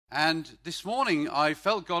And this morning, I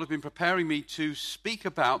felt God had been preparing me to speak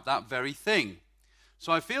about that very thing.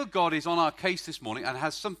 So I feel God is on our case this morning and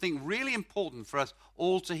has something really important for us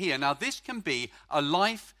all to hear. Now, this can be a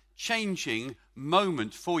life-changing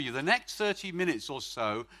moment for you. The next 30 minutes or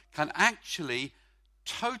so can actually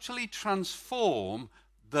totally transform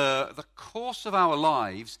the course of our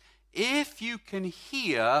lives if you can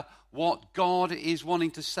hear what God is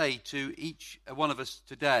wanting to say to each one of us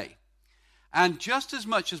today. And just as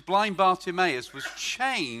much as blind Bartimaeus was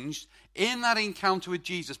changed in that encounter with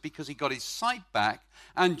Jesus because he got his sight back,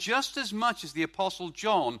 and just as much as the Apostle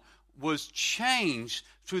John was changed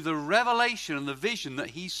through the revelation and the vision that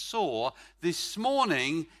he saw, this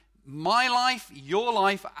morning, my life, your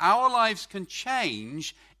life, our lives can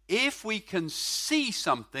change if we can see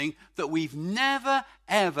something that we've never,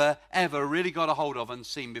 ever, ever really got a hold of and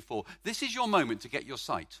seen before. This is your moment to get your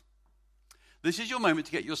sight. This is your moment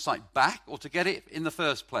to get your sight back or to get it in the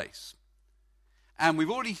first place. And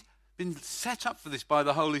we've already been set up for this by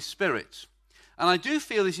the Holy Spirit. And I do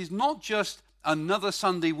feel this is not just another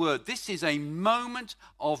Sunday word. This is a moment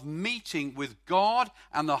of meeting with God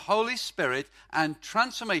and the Holy Spirit and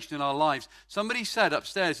transformation in our lives. Somebody said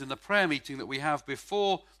upstairs in the prayer meeting that we have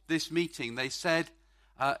before this meeting, they said,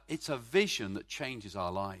 it's a vision that changes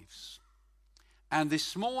our lives. And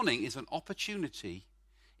this morning is an opportunity,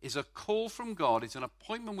 is a call from God, it's an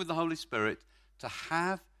appointment with the Holy Spirit to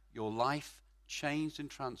have your life changed and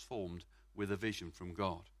transformed with a vision from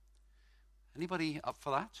God. Anybody up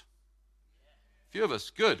for that? A few of us.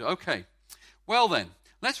 Good. Okay. Well then,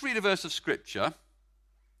 let's read a verse of Scripture,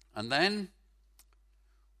 and then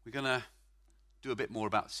we're going to do a bit more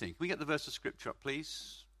about sin. Can we get the verse of Scripture up,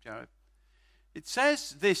 please, Jared? It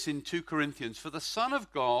says this in 2 Corinthians, "For the Son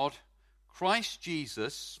of God, Christ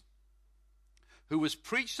Jesus, who was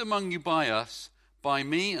preached among you by us, by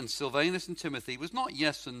me and Silvanus and Timothy, was not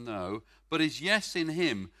yes and no, but is yes in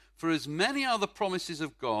him. For as many are the promises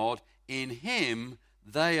of God, in him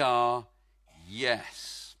they are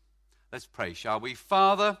yes." Let's pray, shall we?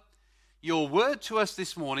 Father, your word to us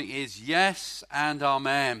this morning is yes and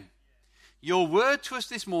amen. Your word to us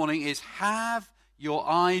this morning is have your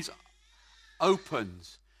eyes opened.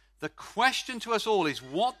 The question to us all is,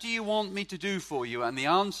 what do you want me to do for you? And the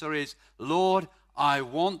answer is, Lord, I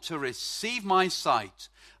want to receive my sight.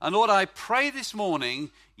 And Lord, I pray this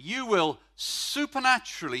morning you will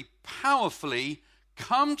supernaturally, powerfully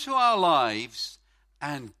come to our lives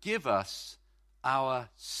and give us our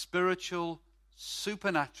spiritual,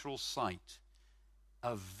 supernatural sight,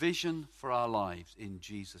 a vision for our lives in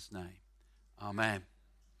Jesus' name. Amen.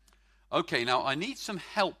 Okay, now I need some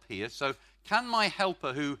help here. So can my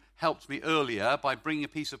helper who helped me earlier by bringing a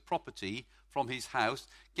piece of property from his house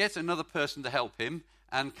get another person to help him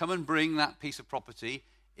and come and bring that piece of property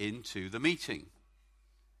into the meeting?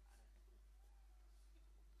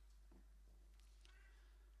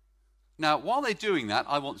 Now, while they're doing that,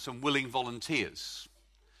 I want some willing volunteers.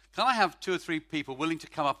 Can I have 2 or 3 people willing to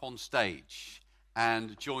come up on stage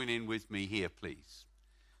and join in with me here, please?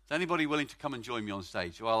 Is anybody willing to come and join me on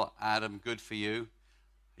stage? Well, Adam, good for you.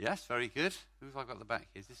 Yes, very good. Who have I got at the back?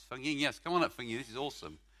 Is this Feng Ying? Yes, come on up, Feng Ying. This is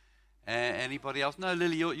awesome. Anybody else? No,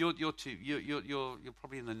 Lily, you're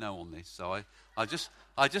probably in the know on this. So I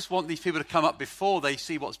just want these people to come up before they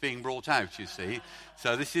see what's being brought out. You see,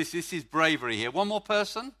 so this is bravery here. One more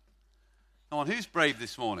person. Come on, who's brave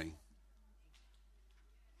this morning?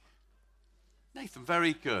 Nathan,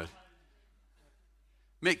 very good.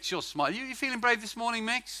 Mix, you're smart. You feeling brave this morning,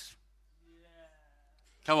 Mix? Yeah.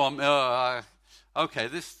 Come on. Okay,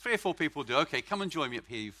 there's 3 or 4 people do. Okay, come and join me up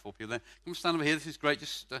here, you 4 people. Then come stand over here. This is great.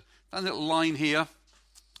 Just stand a little line here,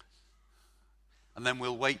 and then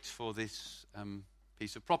we'll wait for this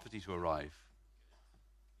piece of property to arrive.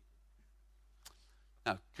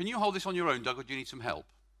 Now, can you hold this on your own, Doug, or do you need some help?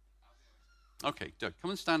 Okay, Doug,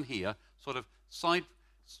 come and stand here, sort of sideways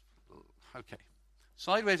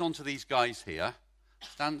onto these guys here.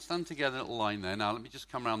 Stand together in a little line there. Now, let me just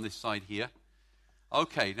come around this side here.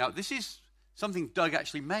 Okay, now this is something Doug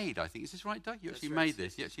actually made, I think. Is this right, Doug? You actually made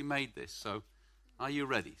this. You actually made this. So, are you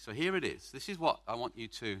ready? So here it is. This is what I want you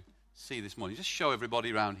to see this morning. Just show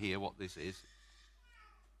everybody around here what this is.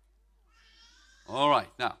 All right,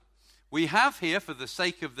 now, we have here, for the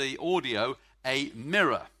sake of the audio, a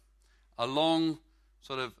mirror. A long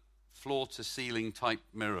sort of floor-to-ceiling type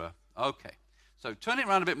mirror. Okay. So turn it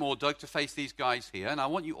around a bit more, Doug, to face these guys here. And I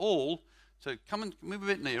want you all to come and move a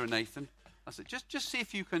bit nearer, Nathan. That's it. Just see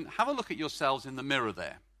if you can have a look at yourselves in the mirror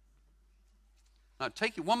there. Now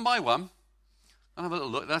take it one by one and have a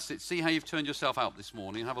little look. That's it. See how you've turned yourself out this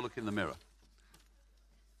morning. Have a look in the mirror.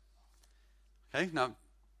 Okay, now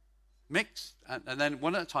Mix, and then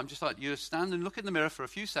one at a time, just like you stand and look in the mirror for a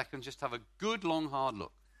few seconds, just have a good, long, hard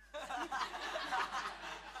look.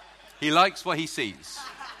 He likes what he sees.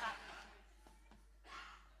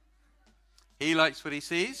 He likes what he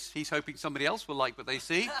sees. He's hoping somebody else will like what they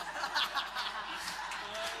see.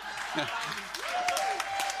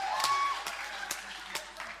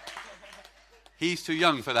 He's too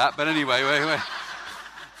young for that, but anyway,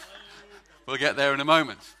 we'll get there in a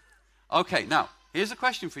moment. Okay, now, here's a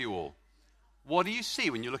question for you all. What do you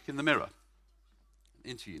see when you look in the mirror?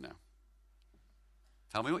 Into you now.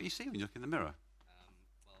 Tell me what you see when you look in the mirror.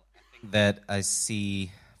 I think that I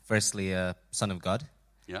see, firstly, a son of God.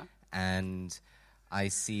 Yeah. And I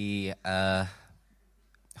see a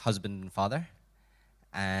husband and father.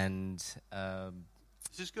 And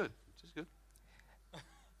This is good.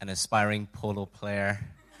 an aspiring polo player.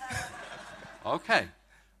 Okay.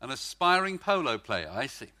 An aspiring polo player, I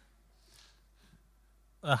see.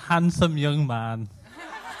 A handsome young man.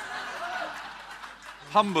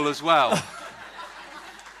 Humble as well.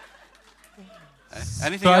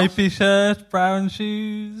 Anything Stripy else? shirt, brown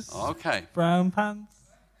shoes, Okay. brown pants.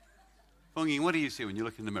 Fung Ying, what do you see when you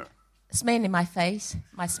look in the mirror? It's mainly my face,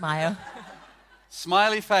 my smile.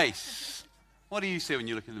 Smiley face. What do you see when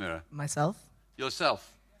you look in the mirror? Myself?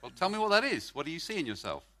 Yourself. Well, tell me what that is. What do you see in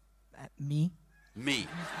yourself? Me? Me.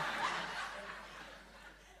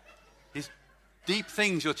 These deep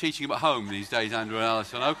things you're teaching at home these days, Andrew and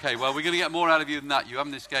Alison. Okay, well, we're going to get more out of you than that. You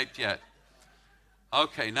haven't escaped yet.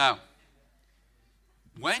 Okay, now,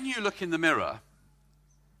 when you look in the mirror,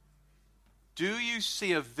 do you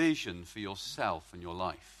see a vision for yourself and your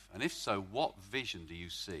life? And if so, what vision do you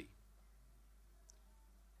see?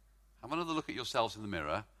 Have another look at yourselves in the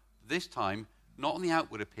mirror. This time, not on the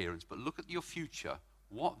outward appearance, but look at your future.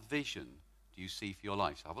 What vision do you see for your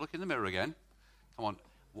life? So have a look in the mirror again. Come on.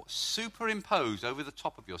 Superimpose over the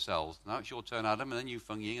top of yourselves. Now it's your turn, Adam, and then you,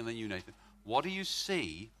 Fung Ying, and then you, Nathan. What do you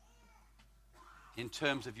see in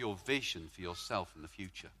terms of your vision for yourself in the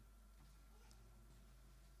future?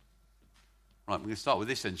 Right, we're going to start with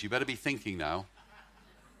this end. You better be thinking now.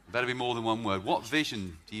 It better be more than one word. What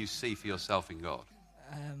vision do you see for yourself in God?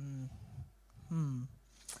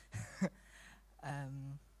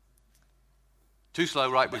 Too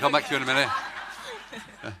slow, right? We'll come back to you in a minute.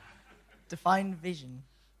 Define vision.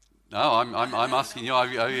 No, I'm asking you.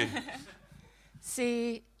 Are you?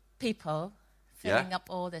 See people filling up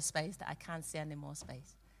all the space that I can't see any more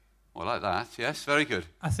space. Well, like that. Yes, very good.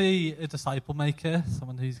 I see a disciple maker,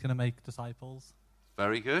 someone who's going to make disciples.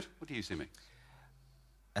 Very good. What do you see, Mick?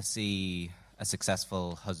 I see a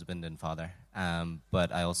successful husband and father,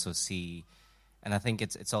 but I also see, and I think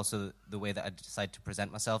it's also the way that I decide to present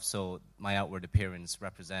myself. So my outward appearance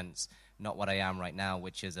represents not what I am right now,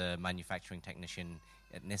 which is a manufacturing technician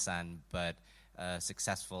at Nissan, but a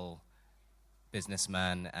successful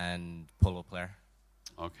businessman and polo player.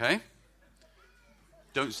 Okay.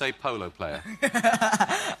 Don't say polo player.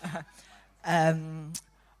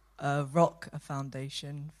 A rock, a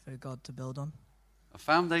foundation for God to build on. A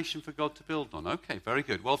foundation for God to build on. Okay, very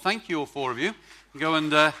good. Well, thank you all four of you. Go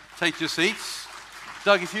and take your seats.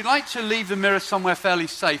 Doug, if you'd like to leave the mirror somewhere fairly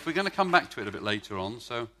safe, we're going to come back to it a bit later on.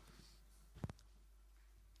 So,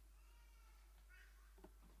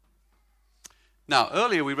 now,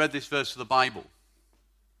 earlier we read this verse of the Bible.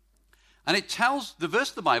 And the verse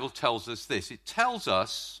of the Bible tells us this. It tells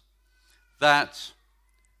us that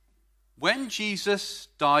when Jesus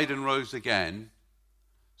died and rose again,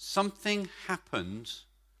 something happened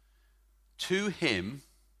to him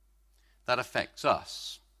that affects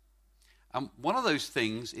us. And one of those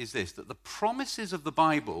things is this, that the promises of the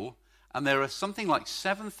Bible, and there are something like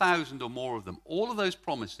 7,000 or more of them, all of those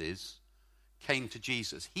promises came to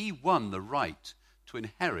Jesus. He won the right to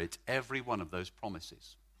inherit every one of those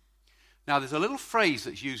promises. Now, there's a little phrase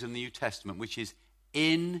that's used in the New Testament, which is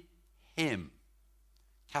in him.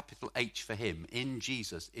 Capital H for him, in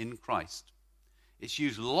Jesus, in Christ. It's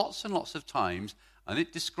used lots and lots of times, and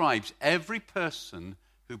it describes every person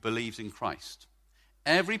who believes in Christ.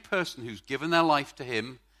 Every person who's given their life to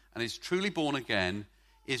him and is truly born again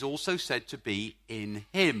is also said to be in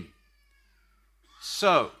him.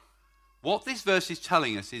 So, what this verse is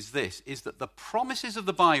telling us is this, is that the promises of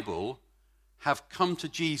the Bible have come to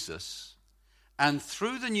Jesus, and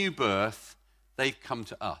through the new birth, they've come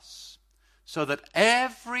to us. So that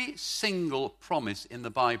every single promise in the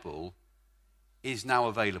Bible is now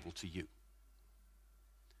available to you.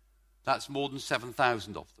 That's more than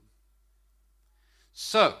 7,000 of them.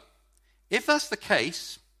 So, if that's the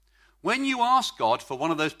case, when you ask God for one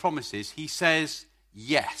of those promises, he says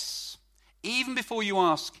yes. Even before you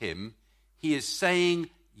ask him, he is saying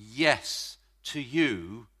yes to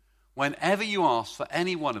you whenever you ask for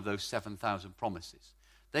any one of those 7,000 promises.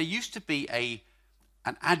 There used to be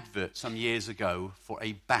an advert some years ago for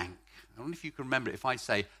a bank. I don't know if you can remember it if I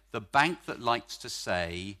say, the bank that likes to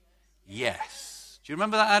say yes. Do you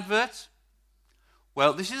remember that advert?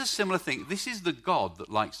 Well, this is a similar thing. This is the God that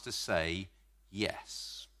likes to say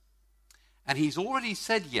yes. And he's already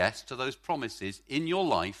said yes to those promises in your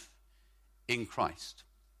life in Christ.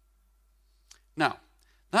 Now,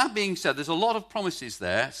 that being said, there's a lot of promises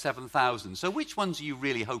there, 7,000. So which ones are you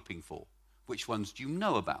really hoping for? Which ones do you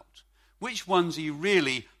know about? Which ones are you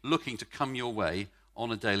really looking to come your way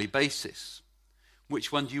on a daily basis?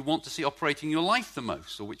 Which one do you want to see operating in your life the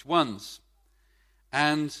most, or which ones?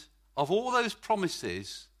 And of all those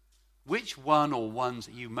promises, which one or ones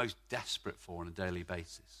are you most desperate for on a daily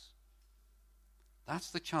basis?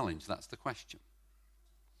 That's the challenge, that's the question.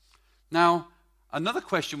 Now, another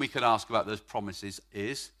question we could ask about those promises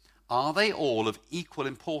is, are they all of equal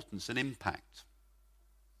importance and impact?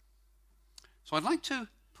 So I'd like to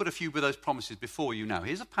put a few of those promises before you now.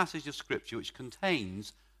 Here's a passage of Scripture which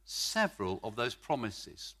contains several of those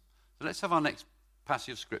promises. So let's have our next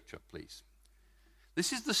passage of Scripture, please.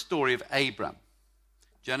 This is the story of Abram.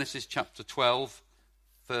 Genesis chapter 12,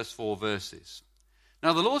 first 4 verses.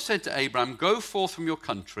 Now the Lord said to Abram, "Go forth from your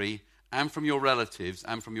country and from your relatives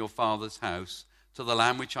and from your father's house to the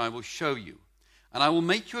land which I will show you. And I will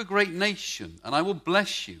make you a great nation, and I will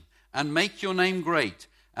bless you and make your name great,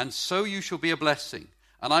 and so you shall be a blessing.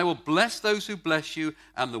 And I will bless those who bless you,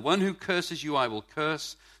 and the one who curses you I will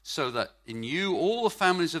curse, so that in you all the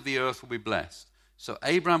families of the earth will be blessed." So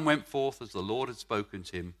Abram went forth as the Lord had spoken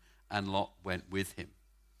to him, and Lot went with him.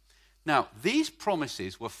 Now, these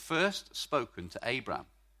promises were first spoken to Abram.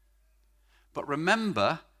 But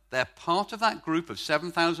remember, they're part of that group of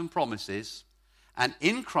 7,000 promises, and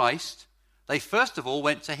in Christ, they first of all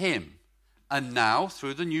went to him. And now,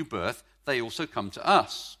 through the new birth, they also come to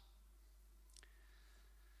us.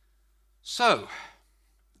 So,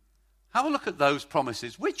 have a look at those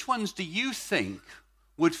promises. Which ones do you think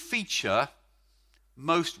would feature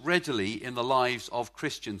most readily in the lives of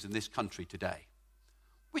Christians in this country today?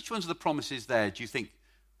 Which ones of the promises there do you think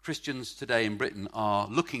Christians today in Britain are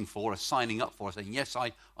looking for, are signing up for, saying, yes,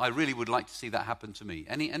 I really would like to see that happen to me?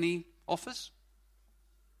 Any offers?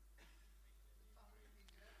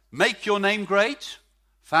 Make your name great.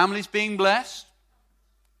 Families being blessed.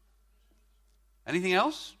 Anything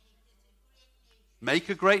else? Make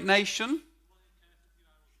a great nation.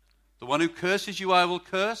 The one who curses you, I will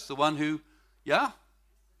curse. The one who,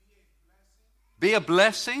 be a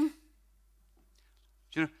blessing.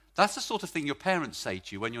 Do you know, that's the sort of thing your parents say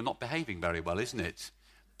to you when you're not behaving very well, isn't it?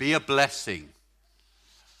 Be a blessing.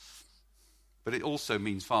 But it also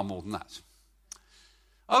means far more than that.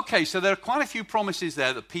 Okay, so there are quite a few promises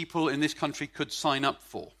there that people in this country could sign up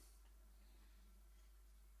for.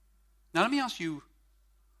 Now let me ask you,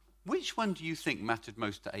 which one do you think mattered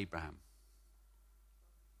most to Abraham?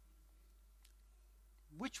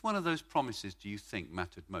 Which one of those promises do you think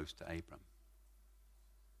mattered most to Abram?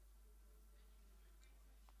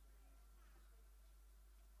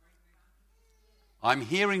 I'm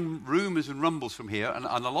hearing rumors and rumbles from here, and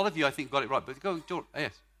a lot of you, I think, got it right. But go, George,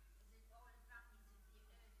 yes.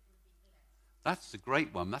 That's a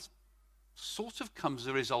great one. That sort of comes as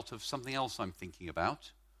a result of something else I'm thinking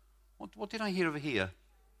about. What did I hear over here?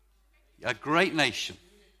 A great nation.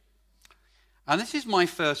 And this is my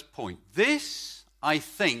first point. This, I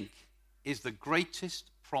think, is the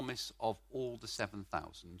greatest promise of all the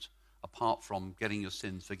 7,000, apart from getting your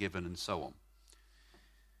sins forgiven and so on.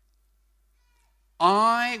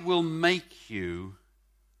 I will make you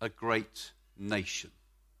a great nation.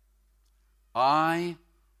 I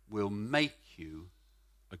will make you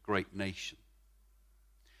a great nation.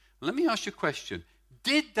 Let me ask you a question.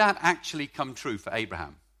 Did that actually come true for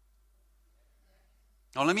Abraham?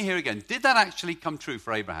 Oh, let me hear again. Did that actually come true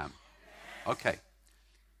for Abraham? Okay.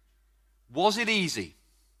 Was it easy?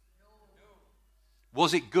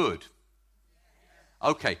 Was it good?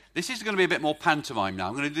 Okay, this is going to be a bit more pantomime now.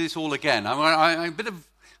 I'm going to do this all again. A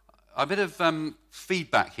bit of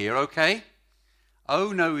feedback here, okay?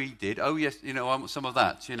 Oh, no, he did. Oh, yes, I want some of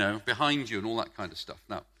that, behind you and all that kind of stuff.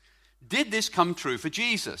 Now, did this come true for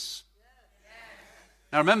Jesus? Yes.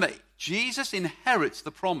 Now, remember, Jesus inherits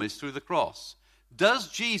the promise through the cross. Does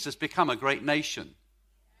Jesus become a great nation?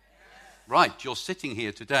 Yes. Right, you're sitting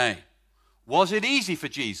here today. Was it easy for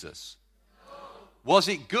Jesus? No. Was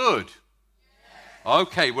it good?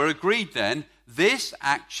 Okay, we're agreed then. This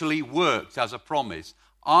actually worked as a promise.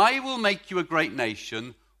 I will make you a great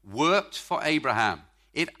nation worked for Abraham.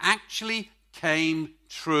 It actually came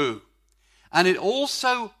true. And it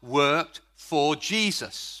also worked for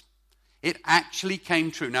Jesus. It actually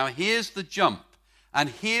came true. Now, here's the jump. And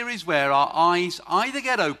here is where our eyes either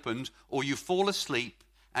get opened or you fall asleep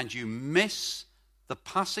and you miss the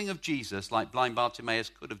passing of Jesus like blind Bartimaeus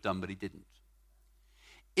could have done, but he didn't.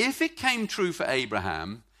 If it came true for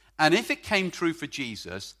Abraham, and if it came true for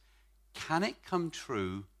Jesus, can it come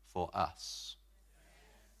true for us?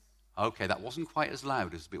 Okay, that wasn't quite as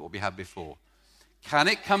loud as what we had before. Can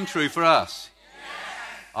it come true for us?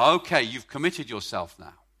 Okay, you've committed yourself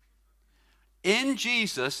now. In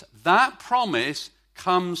Jesus, that promise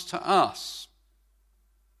comes to us.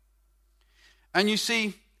 And you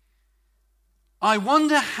see, I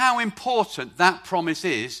wonder how important that promise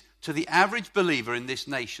is to the average believer in this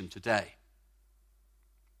nation today.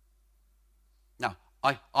 Now,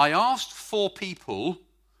 I asked 4 people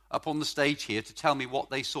up on the stage here to tell me what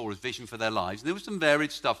they saw as vision for their lives. And there was some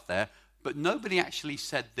varied stuff there, but nobody actually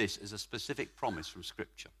said this as a specific promise from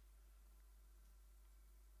Scripture.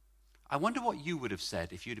 I wonder what you would have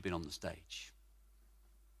said if you'd have been on the stage.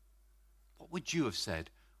 What would you have said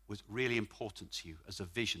was really important to you as a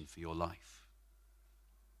vision for your life?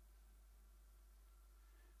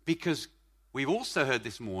 Because we've also heard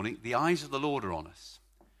this morning, the eyes of the Lord are on us.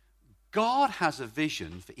 God has a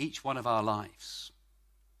vision for each one of our lives.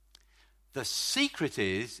 The secret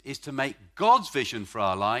is to make God's vision for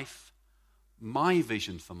our life my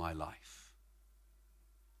vision for my life.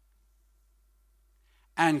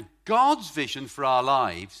 And God's vision for our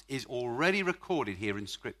lives is already recorded here in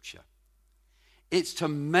Scripture. It's to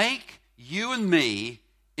make you and me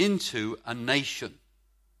into a nation.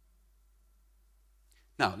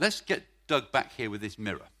 Now, let's get Doug back here with this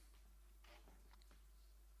mirror.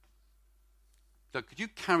 Doug, could you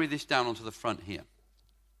carry this down onto the front here?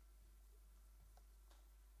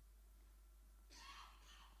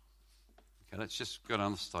 Okay, let's just go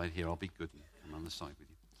down the side here. I'll be good and I'm on the side with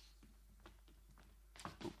you.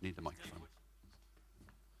 Oh, need the microphone.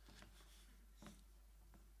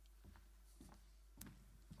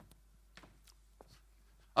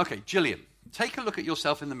 Okay, Gillian, take a look at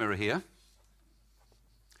yourself in the mirror here.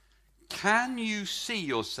 Can you see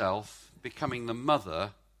yourself becoming the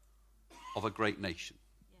mother of a great nation?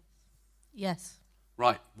 Yes.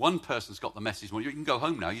 Right, one person's got the message. Well, you can go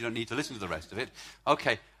home now. You don't need to listen to the rest of it.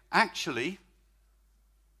 Okay, actually,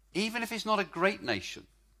 even if it's not a great nation,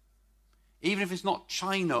 even if it's not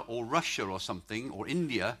China or Russia or something, or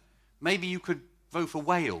India, maybe you could vote for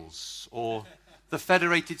Wales or the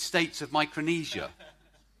Federated States of Micronesia.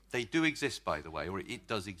 They do exist, by the way, or it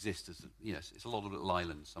does exist. Yes, it's a lot of little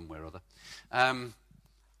islands somewhere or other.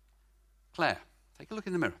 Claire, take a look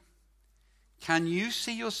in the mirror. Can you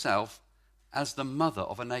see yourself as the mother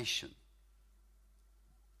of a nation?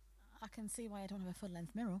 I can see why I don't have a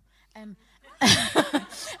full-length mirror.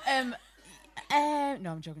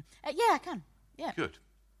 No, I'm joking. Yeah, I can. Yeah. Good.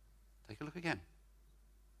 Take a look again.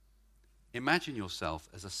 Imagine yourself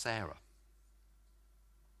as a Sarah.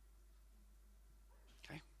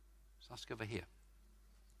 Okay. So let's go over here.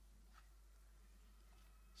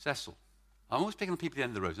 Cecil. I'm always picking on people at the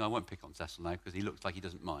end of the road, and I won't pick on Cecil now because he looks like he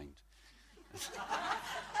doesn't mind.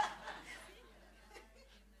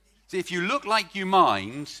 See, if you look like you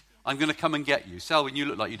mind, I'm going to come and get you. Selwyn, you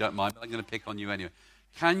look like you don't mind, but I'm going to pick on you anyway.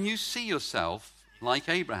 Can you see yourself, like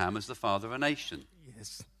Abraham, as the father of a nation?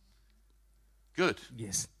 Yes. Good.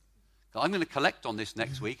 Yes. I'm going to collect on this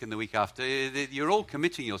next week and the week after. You're all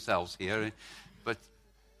committing yourselves here, but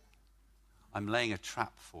I'm laying a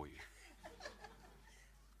trap for you.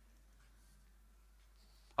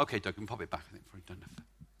 Okay, Doug, you can pop it back, I think, before you've done enough.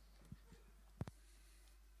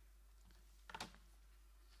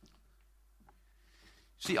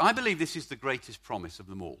 See, I believe this is the greatest promise of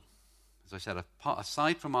them all. As I said,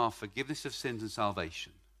 aside from our forgiveness of sins and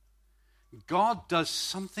salvation, God does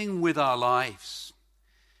something with our lives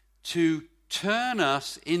to turn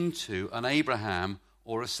us into an Abraham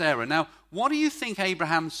or a Sarah. Now, what do you think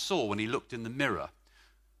Abraham saw when he looked in the mirror?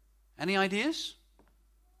 Any ideas?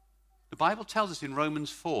 The Bible tells us in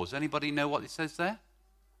Romans 4. Does anybody know what it says there?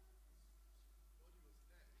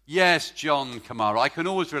 Yes, John Kamara. I can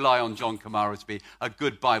always rely on John Kamara to be a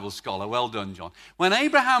good Bible scholar. Well done, John. When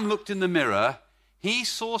Abraham looked in the mirror, he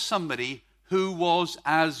saw somebody who was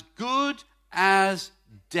as good as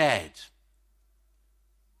dead.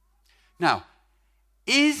 Now,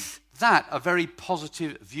 is that a very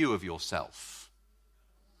positive view of yourself?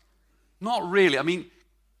 Not really. I mean,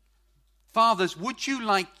 fathers, would you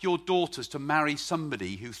like your daughters to marry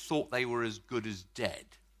somebody who thought they were as good as dead?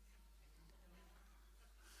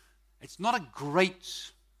 It's not a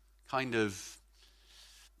great kind of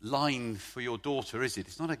line for your daughter, is it?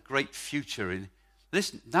 It's not a great future.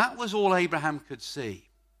 Listen, that was all Abraham could see.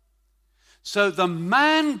 So the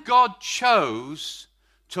man God chose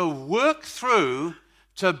to work through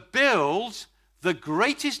to build the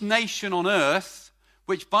greatest nation on earth,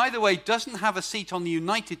 which, by the way, doesn't have a seat on the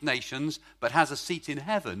United Nations, but has a seat in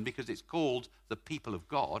heaven because it's called the people of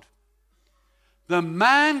God. The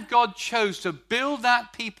man God chose to build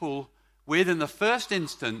that people with in the first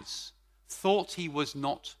instance thought he was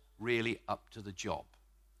not really up to the job.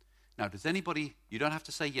 Now, does anybody, you don't have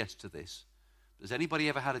to say yes to this, has anybody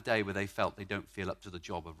ever had a day where they felt they don't feel up to the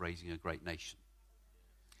job of raising a great nation?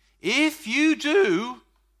 If you do,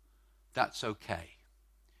 that's okay.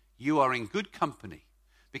 You are in good company.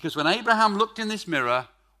 Because when Abraham looked in this mirror,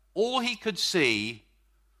 all he could see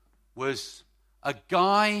was a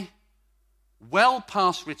guy well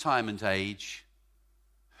past retirement age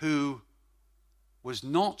who was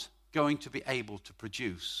not going to be able to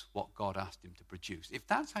produce what God asked him to produce. If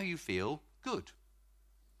that's how you feel, good.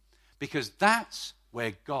 Because that's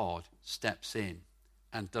where God steps in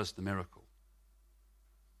and does the miracle.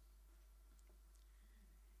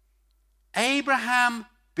 Abraham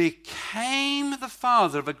became the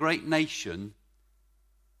father of a great nation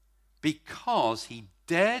because he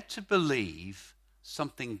dared to believe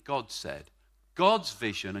something God said, God's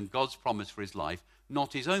vision and God's promise for his life,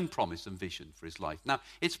 not his own promise and vision for his life. Now,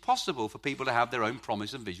 it's possible for people to have their own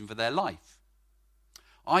promise and vision for their life.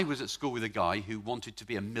 I was at school with a guy who wanted to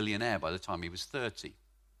be a millionaire by the time he was 30.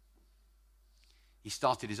 He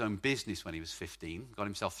started his own business when he was 15, got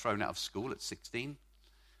himself thrown out of school at 16,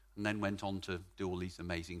 and then went on to do all these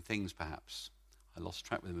amazing things, perhaps. I lost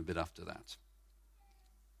track with him a bit after that.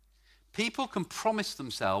 People can promise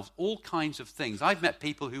themselves all kinds of things. I've met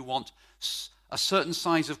people who want a certain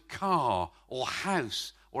size of car or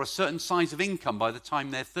house or a certain size of income by the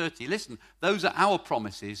time they're 30. Listen, those are our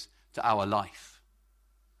promises to our life.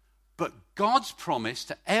 But God's promise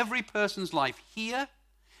to every person's life here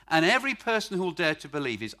and every person who will dare to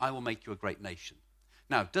believe is, I will make you a great nation.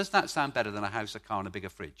 Now, does that sound better than a house, a car, and a bigger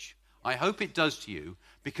fridge? I hope it does to you,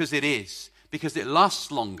 because it is. Because it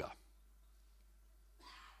lasts longer.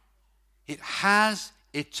 It has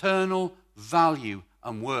eternal value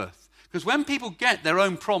and worth. Because when people get their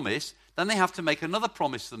own promise, then they have to make another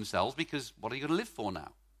promise to themselves, because what are you going to live for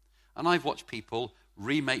now? And I've watched people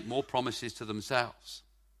remake more promises to themselves.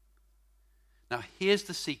 Now, here's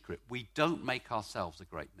the secret. We don't make ourselves a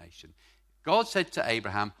great nation. God said to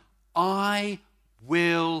Abraham, I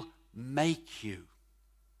will make you.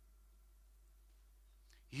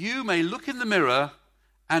 You may look in the mirror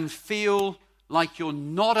and feel like you're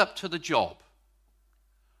not up to the job,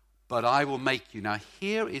 but I will make you. Now,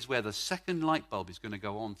 here is where the second light bulb is going to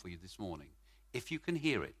go on for you this morning. If you can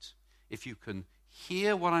hear it, if you can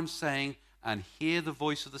hear what I'm saying and hear the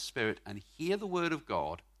voice of the Spirit and hear the word of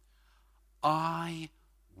God, I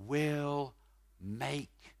will make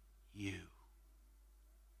you.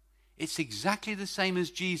 It's exactly the same as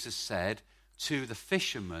Jesus said to the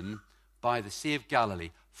fishermen by the Sea of Galilee.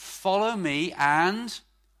 Follow me and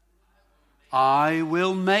I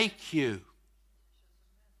will make you.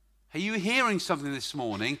 Are you hearing something this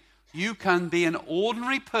morning? You can be an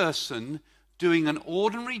ordinary person doing an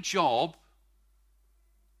ordinary job.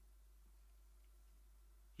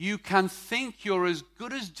 You can think you're as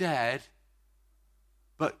good as dead,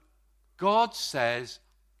 but God says,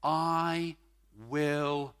 I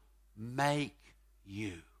will make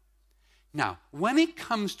you. Now, when it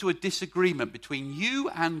comes to a disagreement between you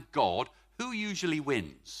and God, who usually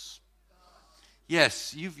wins?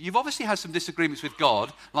 Yes, you've obviously had some disagreements with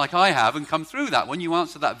God, like I have, and come through that when you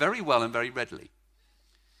answer that very well and very readily.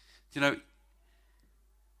 You know,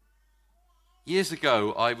 years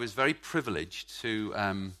ago, I was very privileged to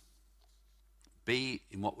be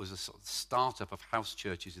in what was a sort of startup of house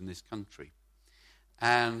churches in this country.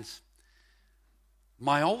 And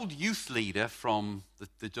my old youth leader from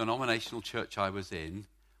the denominational church I was in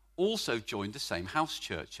also joined the same house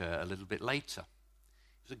church a little bit later.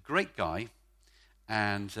 He was a great guy,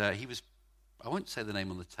 and he was, I won't say the name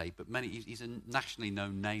on the tape, but he's a nationally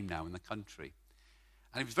known name now in the country.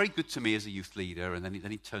 And he was very good to me as a youth leader, and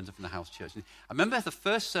then he turns up in the house church. And I remember the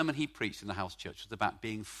first sermon he preached in the house church was about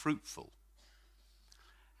being fruitful.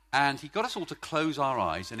 And he got us all to close our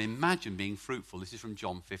eyes and imagine being fruitful. This is from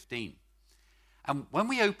John 15. And when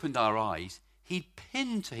we opened our eyes, he'd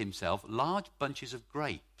pinned to himself large bunches of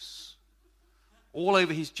grapes all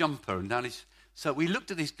over his jumper and down his... So we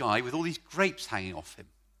looked at this guy with all these grapes hanging off him.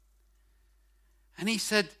 And he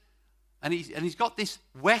said, and he's got this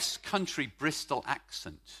West Country Bristol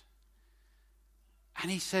accent.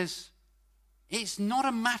 And he says, it's not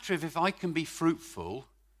a matter of if I can be fruitful,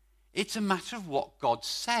 it's a matter of what God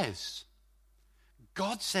says.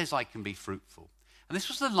 God says I can be fruitful. And this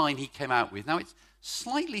was the line he came out with. Now, it's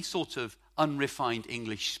slightly sort of unrefined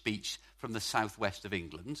English speech from the southwest of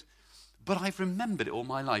England, but I've remembered it all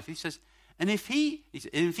my life. He says, and if he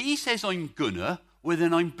says I'm gonna, well,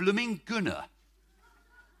 then I'm blooming gonna.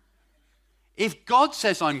 If God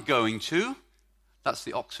says I'm going to, that's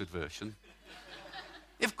the Oxford version.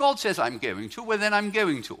 If God says I'm going to, well, then I'm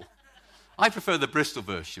going to. I prefer the Bristol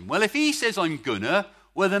version. Well, if he says I'm gonna,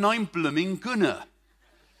 well, then I'm blooming gonna.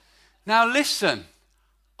 Now listen,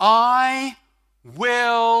 I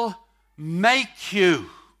will make you.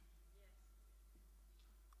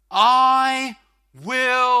 I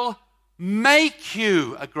will make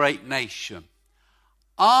you a great nation.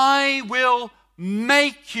 I will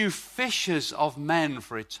make you fishers of men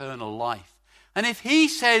for eternal life. And if he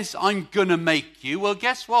says, I'm going to make you, well,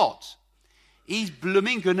 guess what? He's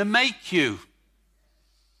blooming going to make you.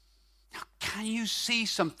 Now, can you see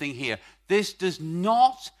something here? This does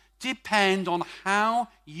not depend on how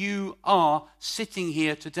you are sitting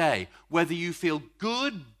here today. Whether you feel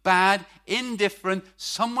good, bad, indifferent,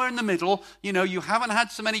 somewhere in the middle. You know, you haven't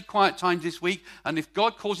had so many quiet times this week, and if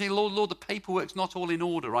God calls you, Lord, the paperwork's not all in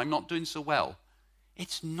order, I'm not doing so well.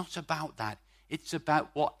 It's not about that. It's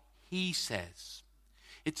about what he says.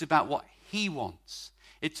 It's about what he wants.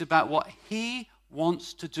 It's about what he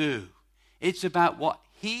wants to do. It's about what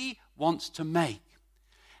he wants to make.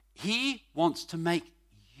 He wants to make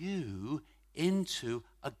you into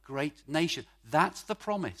a great nation. That's the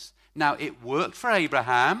promise. Now, it worked for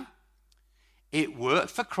Abraham. It worked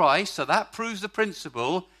for Christ, so that proves the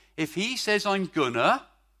principle. If he says, I'm gonna,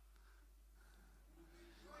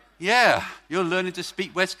 yeah, you're learning to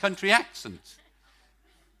speak West Country accent.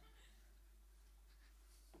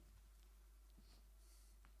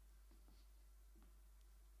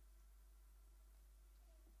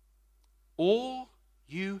 All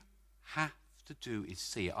you have to do is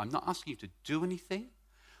see it. I'm not asking you to do anything.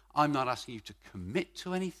 I'm not asking you to commit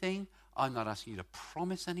to anything. I'm not asking you to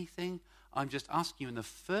promise anything. I'm just asking you in the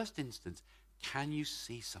first instance, can you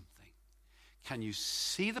see something? Can you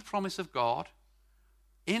see the promise of God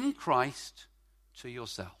in Christ to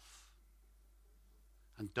yourself?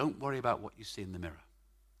 And don't worry about what you see in the mirror.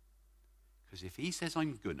 Because if he says,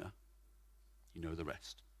 I'm gonna, you know the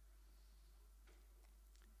rest.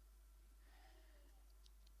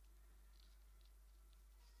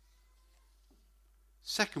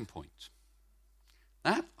 Second point.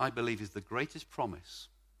 That, I believe, is the greatest promise.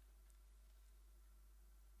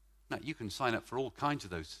 Now, you can sign up for all kinds of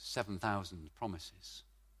those 7,000 promises.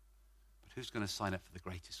 But who's going to sign up for the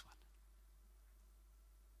greatest one?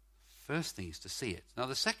 First thing is to see it. Now,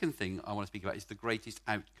 the second thing I want to speak about is the greatest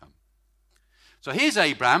outcome. So here's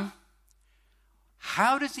Abraham.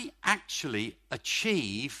 How does he actually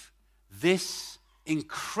achieve this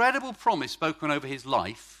incredible promise spoken over his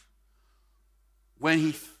life when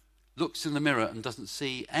he looks in the mirror and doesn't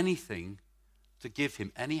see anything to give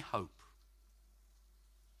him any hope?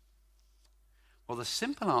 Well, the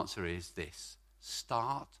simple answer is this: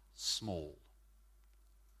 start small.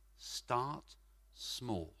 Start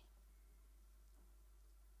small.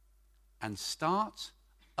 And start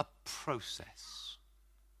a process.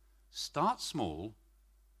 Start small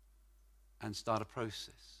and start a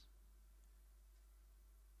process.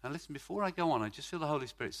 Now listen, before I go on, I just feel the Holy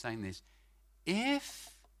Spirit saying this.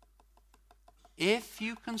 If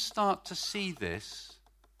you can start to see this,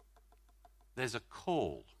 there's a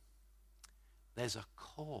call. There's a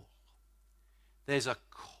call. There's a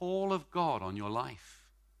call of God on your life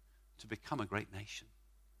to become a great nation.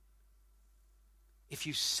 If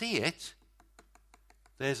you see it,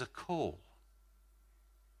 there's a call.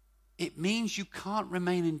 It means you can't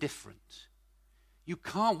remain indifferent. You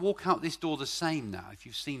can't walk out this door the same now if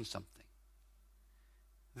you've seen something.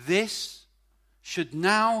 This should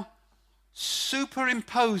now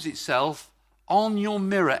superimpose itself on your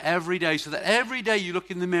mirror every day, so that every day you look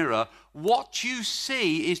in the mirror, what you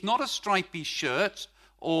see is not a stripy shirt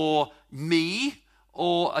or me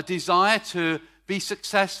or a desire to be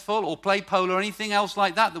successful or play polo or anything else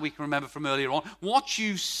like that we can remember from earlier on. What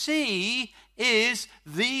you see is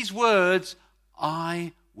these words,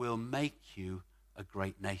 I will make you a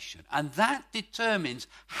great nation. And that determines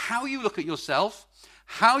how you look at yourself,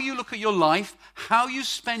 how you look at your life, how you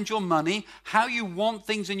spend your money, how you want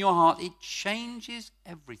things in your heart. It changes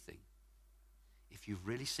everything if you've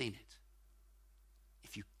really seen it,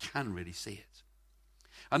 if you can really see it.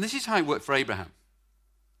 And this is how it worked for Abraham.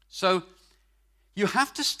 So you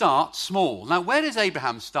have to start small. Now, where does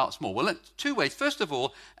Abraham start small? Well, two ways. First of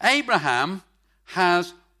all, Abraham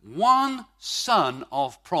has one son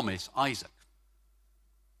of promise, Isaac.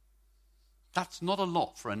 That's not a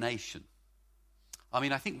lot for a nation. I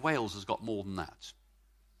mean, I think Wales has got more than that.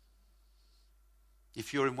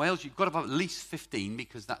 If you're in Wales, you've got to have at least 15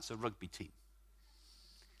 because that's a rugby team.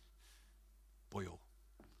 Boyo.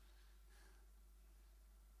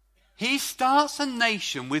 He starts a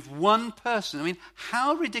nation with one person. I mean,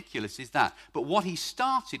 how ridiculous is that? But what he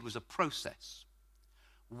started was a process.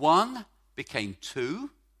 1 became 2.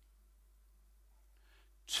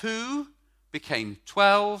 2 became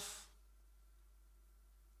 12.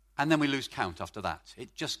 And then we lose count after that.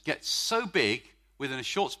 It just gets so big within a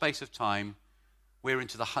short space of time, we're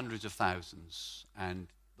into the hundreds of thousands, and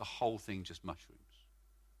the whole thing just mushrooms.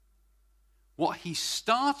 What he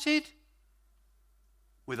started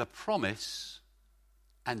with a promise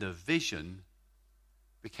and a vision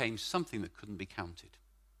became something that couldn't be counted.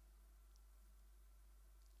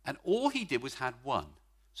 And all he did was had 1.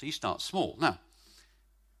 So you start small. Now,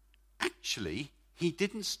 actually, he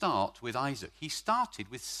didn't start with Isaac. He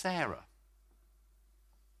started with Sarah.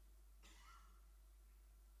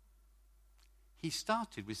 He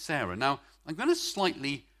started with Sarah. Now, I'm going to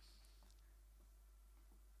slightly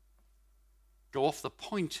go off the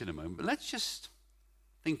point in a moment, but let's just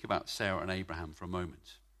think about Sarah and Abraham for a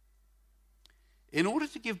moment. In order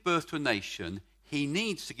to give birth to a nation, he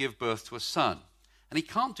needs to give birth to a son. And he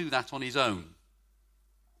can't do that on his own.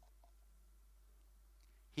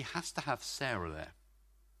 He has to have Sarah there.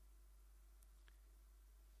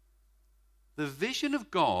 The vision of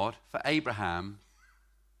God for Abraham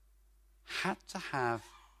had to have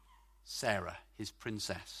Sarah, his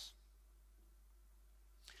princess.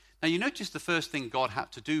 Now you notice the first thing God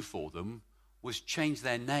had to do for them was change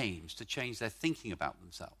their names, to change their thinking about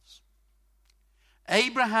themselves.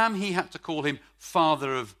 Abraham, he had to call him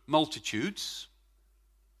father of multitudes.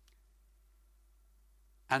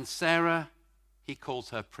 And Sarah, he called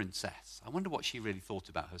her princess. I wonder what she really thought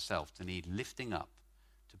about herself to need lifting up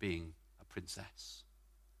to being a princess.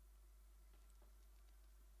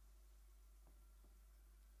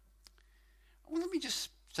 Well, let me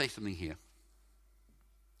just say something here.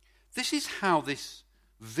 This is how this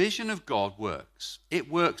vision of God works. It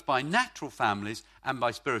works by natural families and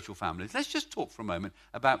by spiritual families. Let's just talk for a moment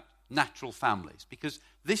about natural families, because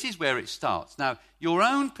this is where it starts. Now, your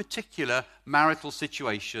own particular marital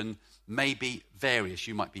situation may be various.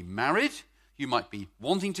 You might be married, you might be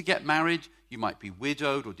wanting to get married, you might be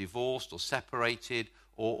widowed or divorced or separated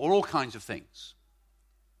or all kinds of things.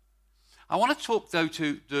 I want to talk, though,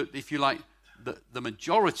 to, if you like, the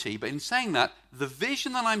majority, but in saying that, the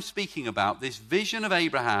vision that I'm speaking about, this vision of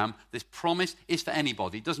Abraham, this promise, is for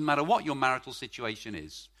anybody. It doesn't matter what your marital situation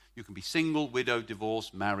is. You can be single, widowed,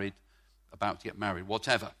 divorced, married, about to get married,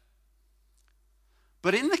 whatever.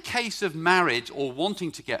 But in the case of marriage or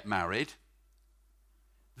wanting to get married,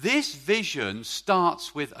 this vision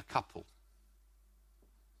starts with a couple.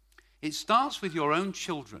 It starts with your own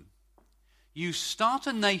children. You start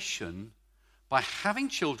a nation by having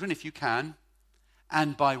children, if you can,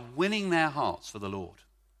 and by winning their hearts for the Lord.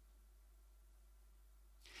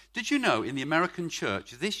 Did you know in the American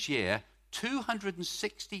church this year,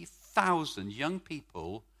 260,000 young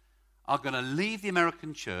people are going to leave the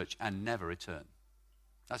American church and never return?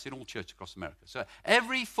 That's in all churches across America. So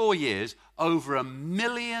every 4 years, over 1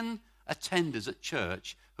 million attenders at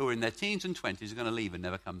church who are in their teens and 20s are going to leave and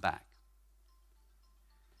never come back.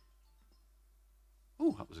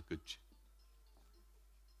 Oh, that was a good...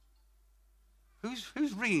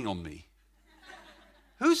 Who's ringing on me?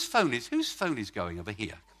 Whose phone is going over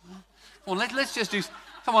here? Come on, let's just do...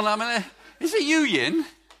 Come on, is it you, Yin?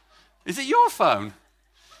 Is it your phone?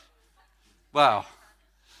 Wow.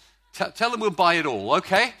 Tell them we'll buy it all,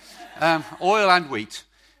 okay? Oil and wheat.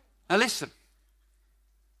 Now listen,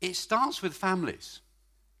 it starts with families.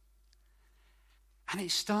 And it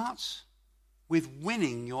starts with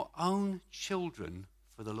winning your own children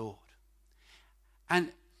for the Lord.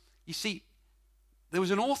 And you see, there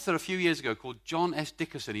was an author a few years ago called John S.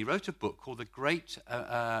 Dickerson. He wrote a book called The Great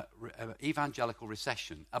Evangelical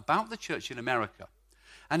Recession about the church in America.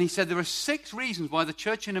 And he said there are 6 reasons why the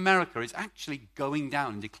church in America is actually going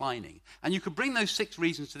down and declining. And you could bring those 6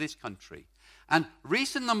 reasons to this country. And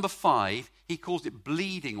reason number 5, he calls it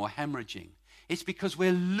bleeding or hemorrhaging. It's because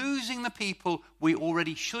we're losing the people we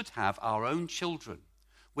already should have, our own children.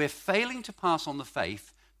 We're failing to pass on the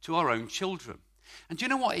faith to our own children. And do you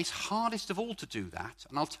know what? It's hardest of all to do that.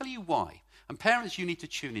 And I'll tell you why. And parents, you need to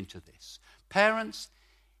tune into this. Parents,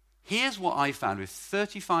 here's what I found with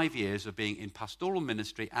 35 years of being in pastoral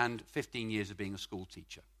ministry and 15 years of being a school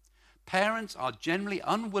teacher. Parents are generally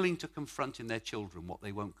unwilling to confront in their children what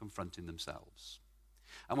they won't confront in themselves.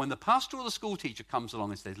 And when the pastor or the school teacher comes along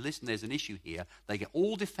and says, listen, there's an issue here, they get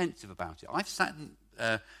all defensive about it. I've sat in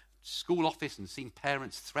school office and seen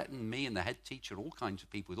parents threaten me and the head teacher, all kinds of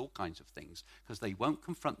people with all kinds of things, because they won't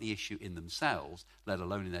confront the issue in themselves, let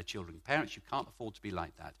alone in their children. Parents, you can't afford to be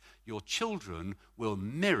like that. Your children will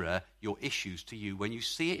mirror your issues to you. When you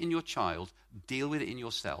see it in your child, deal with it in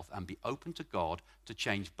yourself and be open to God to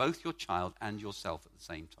change both your child and yourself at the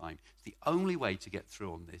same time. It's the only way to get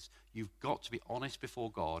through on this. You've got to be honest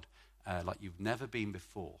before God like you've never been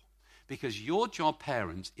before. Because your job,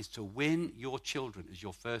 parents, is to win your children as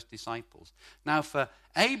your first disciples. Now, for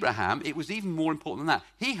Abraham, it was even more important than that.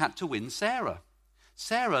 He had to win Sarah.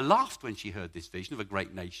 Sarah laughed when she heard this vision of a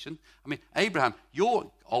great nation. I mean, Abraham,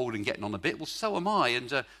 you're old and getting on a bit. Well, so am I.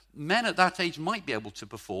 And men at that age might be able to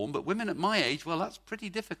perform, but women at my age, well, that's pretty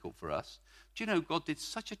difficult for us. Do you know, God did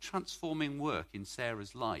such a transforming work in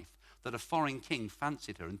Sarah's life that a foreign king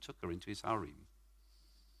fancied her and took her into his harem.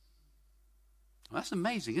 Well, that's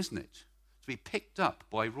amazing, isn't it? To be picked up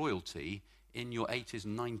by royalty in your 80s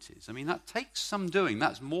and 90s. I mean, that takes some doing.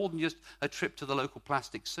 That's more than just a trip to the local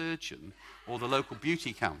plastic surgeon or the local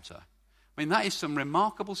beauty counter. I mean, that is some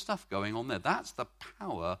remarkable stuff going on there. That's the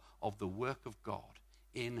power of the work of God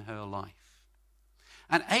in her life.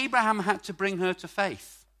 And Abraham had to bring her to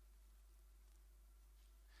faith.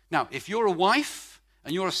 Now, if you're a wife,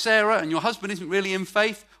 and you're a Sarah and your husband isn't really in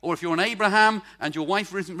faith, or if you're an Abraham and your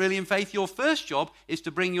wife isn't really in faith, your first job is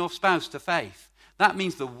to bring your spouse to faith. That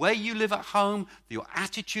means the way you live at home, your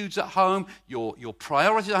attitudes at home, your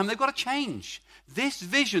priorities at home, they've got to change. This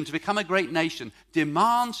vision to become a great nation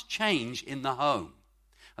demands change in the home.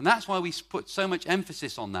 And that's why we put so much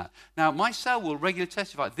emphasis on that. Now, my cell will regularly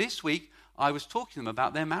testify. This week, I was talking to them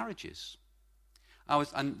about their marriages.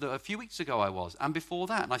 A few weeks ago and before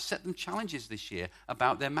that, and I set them challenges this year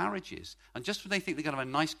about their marriages. And just when they think they're going to have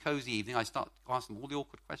a nice, cozy evening, I start to ask them all the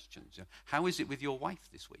awkward questions. How is it with your wife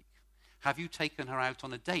this week? Have you taken her out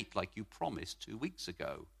on a date like you promised 2 weeks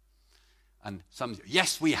ago? And some say,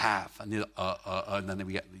 yes, we have. And then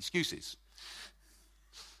we get the excuses.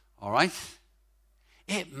 All right?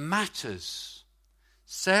 It matters.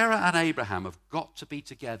 Sarah and Abraham have got to be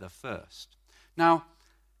together first. Now,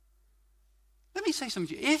 let me say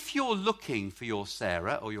something to you. If you're looking for your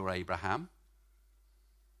Sarah or your Abraham,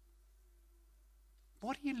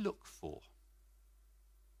 what do you look for?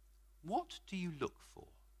 What do you look for?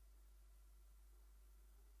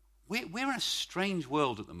 We're in a strange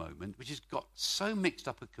world at the moment, which has got so mixed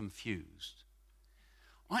up and confused.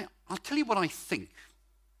 I'll tell you what I think.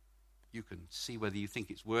 You can see whether you think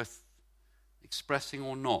it's worth expressing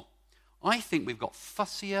or not. I think we've got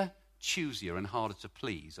fussier, choosier and harder to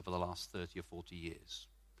please over the last 30 or 40 years.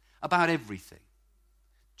 About everything.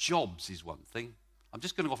 Jobs is one thing. I'm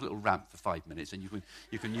just going to go off a little rant for 5 minutes and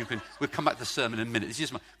we'll come back to the sermon in a minute. This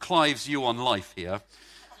is Clive's view on life here.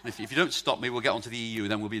 And if you don't stop me, we'll get onto the EU,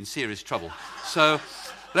 then we'll be in serious trouble. So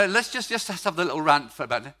let's just have the little rant for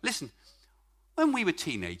about it. Listen, when we were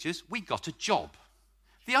teenagers, we got a job.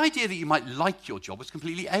 The idea that you might like your job was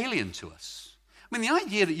completely alien to us. I mean, the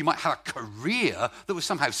idea that you might have a career that was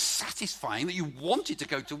somehow satisfying, that you wanted to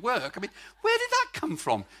go to work, I mean, where did that come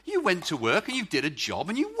from? You went to work and you did a job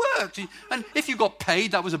and you worked. And if you got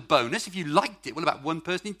paid, that was a bonus. If you liked it, well, about 1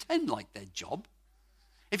 person in 10 liked their job.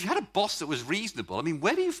 If you had a boss that was reasonable, I mean,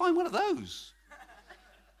 where do you find one of those?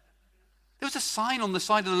 There was a sign on the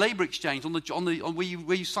side of the labour exchange on where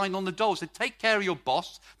you signed on the door. It said, take care of your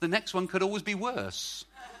boss. The next one could always be worse.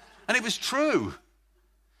 And it was true.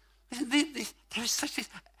 There is such a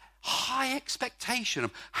high expectation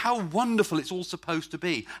of how wonderful it's all supposed to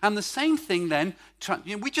be. And the same thing then,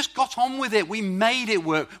 we just got on with it. We made it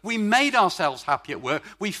work. We made ourselves happy at work.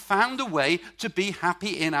 We found a way to be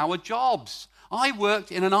happy in our jobs. I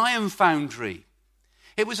worked in an iron foundry.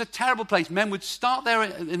 It was a terrible place. Men would start there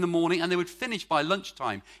in the morning and they would finish by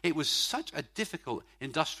lunchtime. It was such a difficult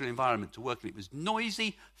industrial environment to work in. It was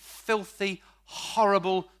noisy, filthy,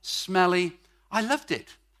 horrible, smelly. I loved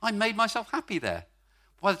it. I made myself happy there.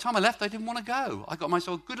 By the time I left, I didn't want to go. I got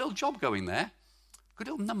myself a good little job going there. Good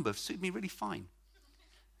little number, suited me really fine.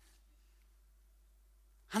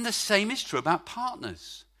 And the same is true about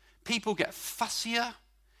partners. People get fussier.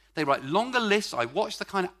 They write longer lists. I watch the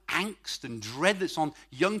kind of angst and dread that's on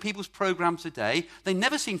young people's programs today. They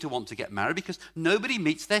never seem to want to get married because nobody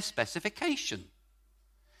meets their specification.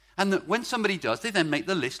 And that when somebody does, they then make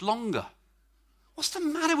the list longer. What's the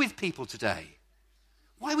matter with people today?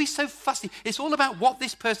 Why are we so fussy? It's all about what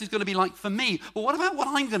this person is going to be like for me. Well, what about what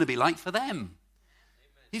I'm going to be like for them?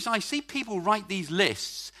 You see, I see people write these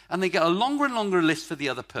lists, and they get a longer and longer list for the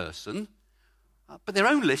other person, but their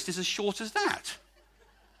own list is as short as that.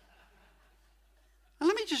 And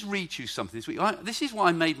let me just read you something this week. This is what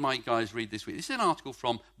I made my guys read this week. This is an article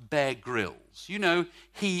from Bear Grylls. You know,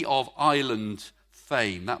 he of Ireland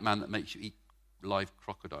fame, that man that makes you eat live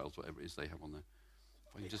crocodiles, whatever it is they have on there.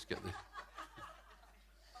 If I can just get this.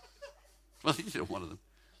 Well, he's one of them.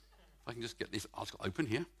 If I can just get this article open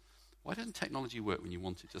here. Why doesn't technology work when you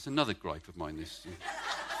want it? That's another gripe of mine, this.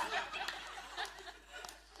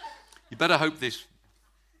 You better hope this...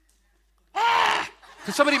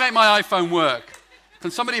 Can somebody make my iPhone work? Can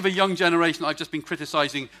somebody of a young generation that I've just been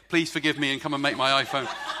criticizing, please forgive me and come and make my iPhone?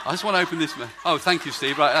 I just want to open this. Oh, thank you,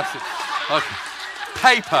 Steve. Right, that's it. Okay.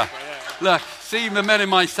 Paper. Look, see, the men in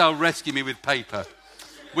my cell rescue me with paper.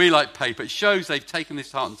 We like paper. It shows they've taken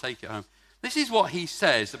this heart and take it home. This is what he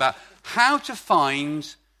says about how to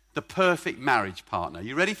find the perfect marriage partner.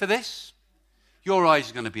 You ready for this? Your eyes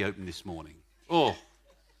are going to be open this morning. Oh.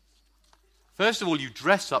 First of all, you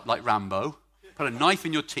dress up like Rambo. Put a knife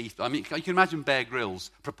in your teeth. I mean, you can imagine Bear Grylls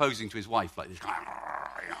proposing to his wife like this.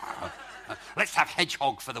 Let's have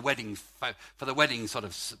hedgehog for the wedding, for the wedding sort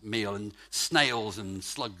of meal, and snails and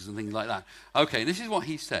slugs and things like that. Okay, this is what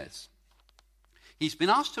he says. He's been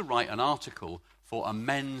asked to write an article for a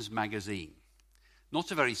men's magazine. Not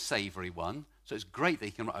a very savoury one, so it's great that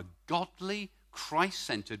he can write a godly,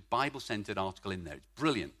 Christ-centred, Bible-centred article in there. It's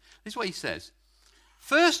brilliant. This is what he says.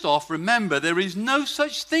 First off, remember, there is no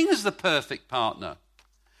such thing as the perfect partner.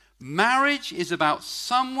 Marriage is about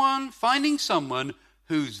finding someone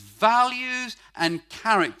whose values and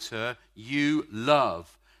character you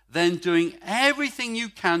love, then doing everything you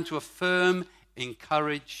can to affirm,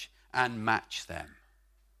 encourage, and match them.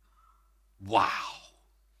 Wow.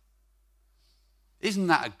 Isn't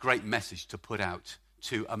that a great message to put out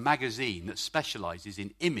to a magazine that specializes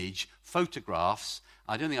in image photographs?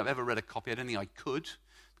 I don't think I've ever read a copy. I don't think I could,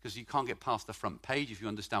 because you can't get past the front page if you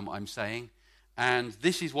understand what I'm saying. And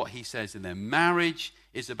this is what he says in there. Marriage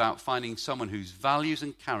is about finding someone whose values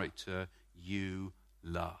and character you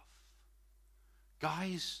love.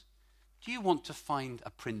 Guys, do you want to find a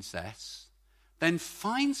princess? Then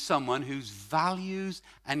find someone whose values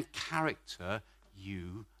and character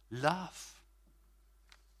you love.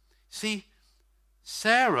 See,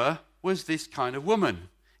 Sarah was this kind of woman.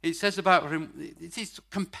 It says about her, it's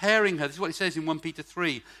comparing her. This is what it says in 1 Peter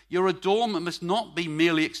 3. Your adornment must not be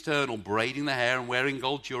merely external, braiding the hair and wearing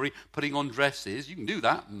gold jewelry, putting on dresses. You can do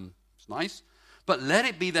that, and it's nice. But let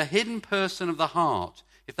it be the hidden person of the heart.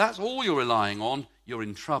 If that's all you're relying on, you're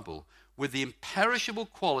in trouble. With the imperishable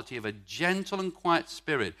quality of a gentle and quiet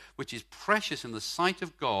spirit, which is precious in the sight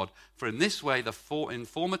of God. For in this way, in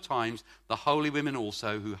former times, the holy women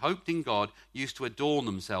also, who hoped in God, used to adorn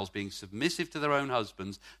themselves, being submissive to their own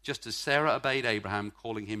husbands, just as Sarah obeyed Abraham,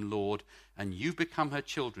 calling him Lord. And you've become her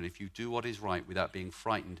children if you do what is right without being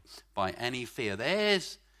frightened by any fear.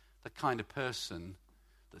 There's the kind of person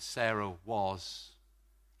that Sarah was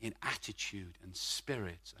in attitude and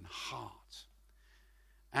spirit and heart.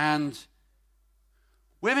 And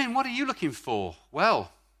women, what are you looking for?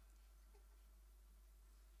 Well,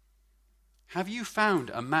 have you found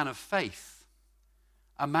a man of faith?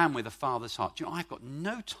 A man with a father's heart? Do you know, I've got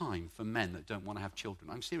no time for men that don't want to have children.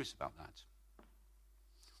 I'm serious about that.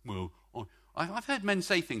 Well, I've heard men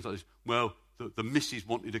say things like this. Well, the missus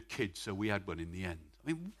wanted a kid, so we had one in the end. I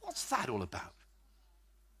mean, what's that all about?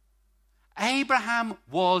 Abraham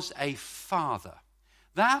was a father.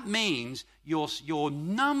 That means your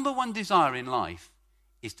number one desire in life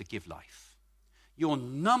is to give life. Your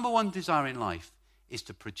number one desire in life is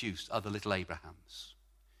to produce other little Abrahams.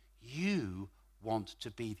 You want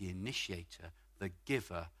to be the initiator, the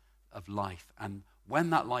giver of life. And when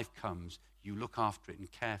that life comes, you look after it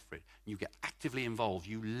and care for it. You get actively involved.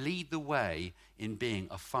 You lead the way in being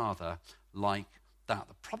a father like that.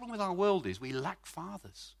 The problem with our world is we lack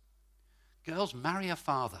fathers. Girls, marry a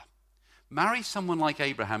father. Marry someone like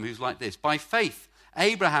Abraham who's like this. By faith,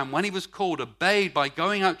 Abraham, when he was called, obeyed by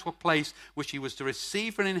going out to a place which he was to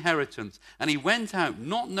receive for an inheritance. And he went out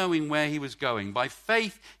not knowing where he was going. By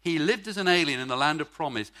faith, he lived as an alien in the land of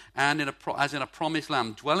promise and as in a promised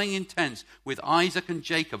land, dwelling in tents with Isaac and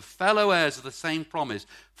Jacob, fellow heirs of the same promise.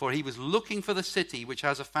 For he was looking for the city which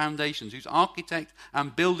has a foundation, whose architect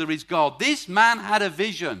and builder is God. This man had a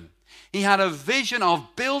vision. He had a vision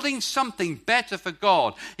of building something better for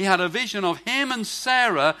God. He had a vision of him and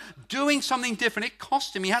Sarah doing something different. It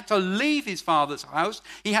cost him. He had to leave his father's house.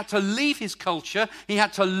 He had to leave his culture. He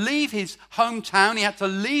had to leave his hometown. He had to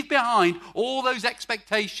leave behind all those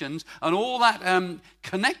expectations and all that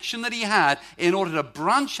connection that he had in order to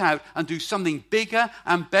branch out and do something bigger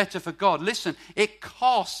and better for God. Listen, it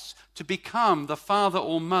costs to become the father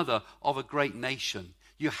or mother of a great nation.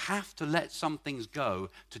 You have to let some things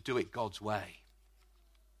go to do it God's way.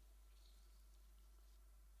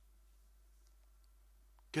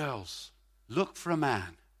 girls, look for a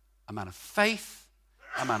man of faith,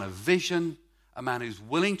 a man of vision, a man who's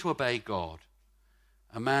willing to obey God,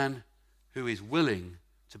 a man who is willing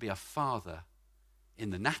to be a father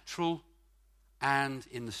in the natural and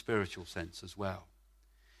in the spiritual sense as well.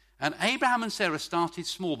 And Abraham and Sarah started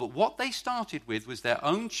small, but what they started with was their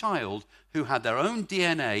own child who had their own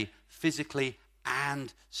DNA physically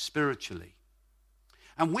and spiritually.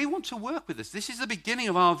 And we want to work with this. This is the beginning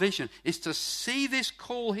of our vision, is to see this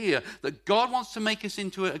call here that God wants to make us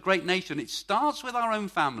into a great nation. It starts with our own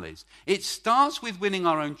families. It starts with winning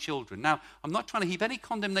our own children. Now, I'm not trying to heap any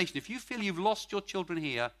condemnation. If you feel you've lost your children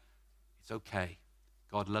here, it's okay.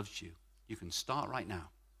 God loves you. You can start right now.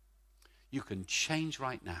 You can change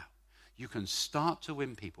right now. You can start to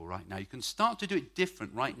win people right now. You can start to do it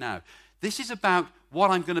different right now. This is about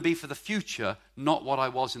what I'm going to be for the future, not what I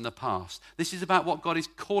was in the past. This is about what God is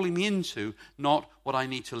calling me into, not what I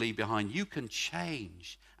need to leave behind. You can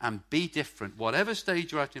change and be different, whatever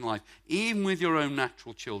stage you're at in life, even with your own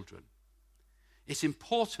natural children. It's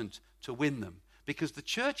important to win them because the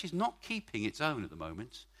church is not keeping its own at the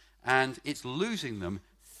moment, and it's losing them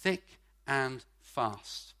thick and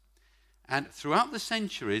fast. And throughout the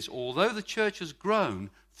centuries, although the church has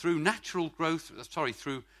grown through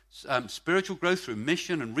through spiritual growth, through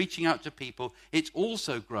mission and reaching out to people, it's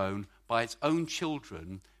also grown by its own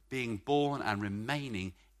children being born and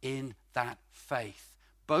remaining in that faith.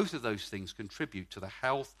 Both of those things contribute to the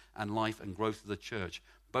health and life and growth of the church.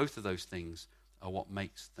 Both of those things are what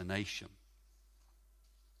makes the nation.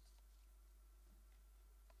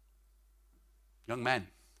 Young men,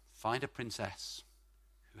 find a princess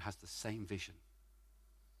who has the same vision.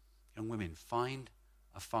 Young women, find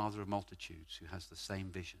a father of multitudes who has the same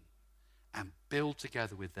vision and build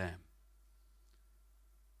together with them.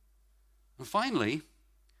 And finally,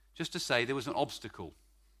 just to say, there was an obstacle.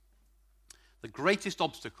 The greatest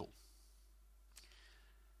obstacle.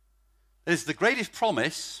 There's the greatest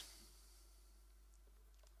promise.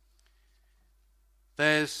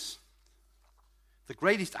 There's the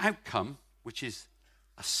greatest outcome, which is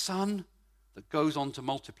a son that goes on to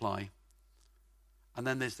multiply. And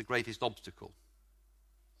then there's the greatest obstacle.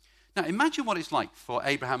 Now, imagine what it's like for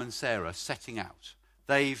Abraham and Sarah setting out.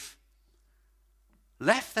 They've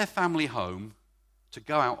left their family home to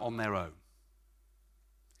go out on their own.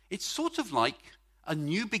 It's sort of like a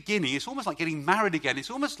new beginning. It's almost like getting married again. It's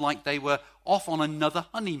almost like they were off on another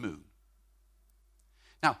honeymoon.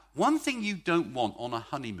 Now, one thing you don't want on a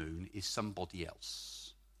honeymoon is somebody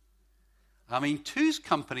else. I mean, two's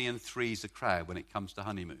company and three's a crowd when it comes to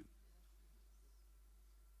honeymoon.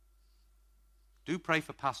 Do pray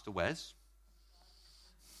for Pastor Wes,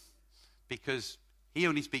 because he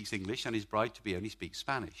only speaks English and his bride-to-be only speaks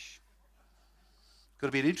Spanish. Got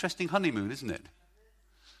to be an interesting honeymoon, isn't it?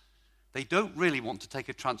 They don't really want to take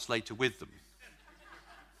a translator with them.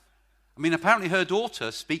 I mean, apparently her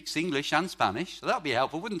daughter speaks English and Spanish, so that would be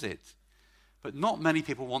helpful, wouldn't it? But not many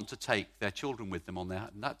people want to take their children with them on their...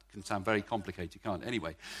 And that can sound very complicated, can't it?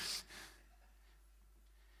 Anyway.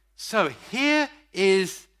 So here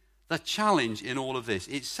is the challenge in all of this.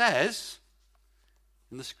 It says,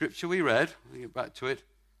 in the scripture we read, I'll get back to it,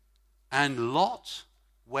 and Lot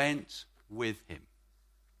went with him.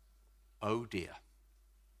 Oh dear.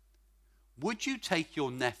 Would you take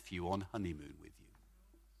your nephew on honeymoon with you?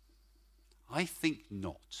 I think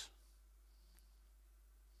not.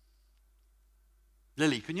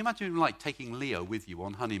 Lily, can you imagine like taking Leo with you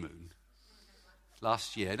on honeymoon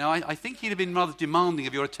last year? Now, I think he'd have been rather demanding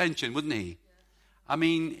of your attention, wouldn't he? I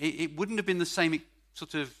mean, it wouldn't have been the same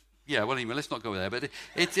sort of, yeah, well, anyway, let's not go there, but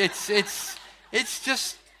it's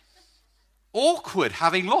just awkward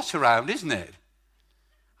having Lot around, isn't it?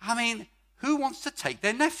 I mean, who wants to take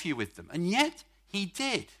their nephew with them? And yet, he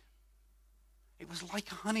did. It was like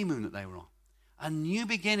a honeymoon that they were on. A new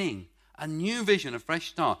beginning, a new vision, a fresh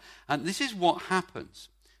start. And this is what happens.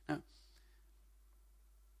 Now,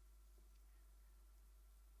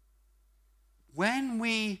 when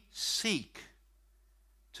we seek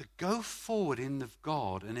to go forward in the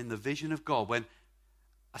God and in the vision of God, when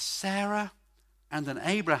a Sarah and an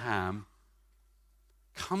Abraham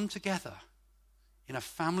come together in a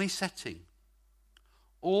family setting,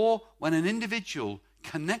 or when an individual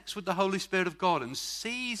connects with the Holy Spirit of God and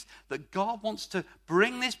sees that God wants to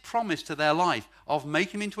bring this promise to their life of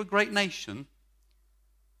making them into a great nation,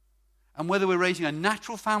 and whether we're raising a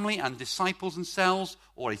natural family and disciples and cells,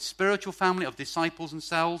 or a spiritual family of disciples and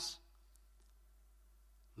cells,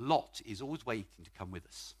 Lot is always waiting to come with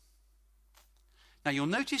us. Now, you'll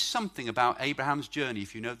notice something about Abraham's journey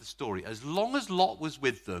if you know the story. As long as Lot was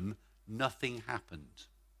with them, nothing happened.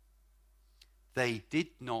 They did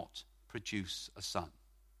not produce a son.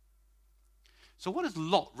 So what does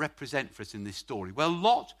Lot represent for us in this story? Well,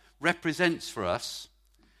 Lot represents for us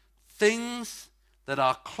things that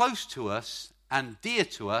are close to us and dear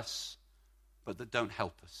to us, but that don't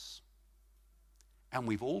help us. And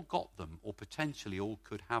we've all got them, or potentially all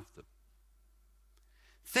could have them.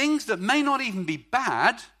 Things that may not even be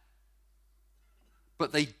bad,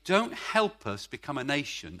 but they don't help us become a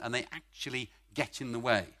nation, and they actually get in the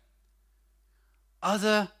way.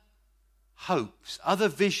 Other hopes, other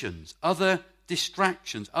visions, other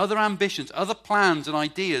distractions, other ambitions, other plans and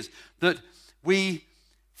ideas that we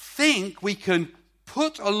think we can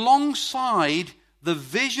put alongside the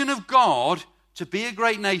vision of God to be a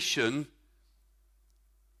great nation,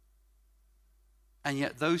 and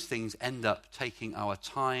yet those things end up taking our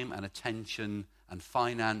time and attention and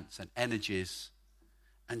finance and energies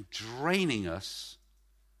and draining us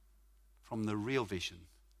from the real vision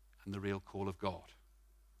and the real call of God.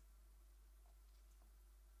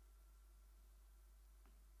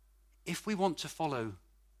 If we want to follow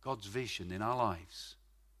God's vision in our lives,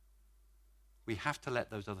 we have to let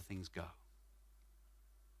those other things go.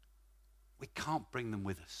 We can't bring them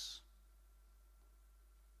with us.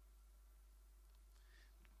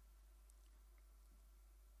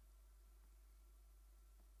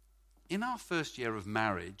 In our first year of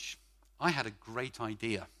marriage, I had a great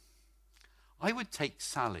idea. I would take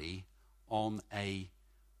Sally on a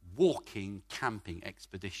walking camping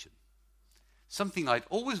expedition. Something I'd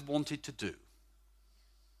always wanted to do.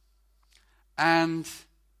 And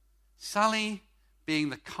Sally, being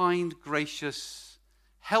the kind, gracious,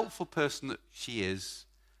 helpful person that she is,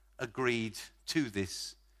 agreed to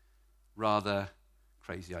this rather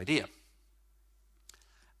crazy idea.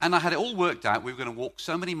 And I had it all worked out. We were going to walk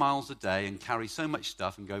so many miles a day and carry so much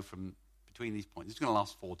stuff and go from between these points. It's going to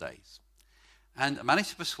last 4 days. And I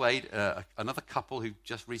managed to persuade another couple who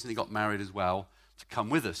just recently got married as well to come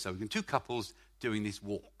with us. So we've been 2 couples doing this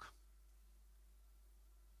walk.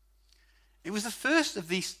 It was the first of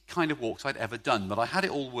these kind of walks I'd ever done, but I had it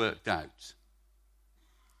all worked out.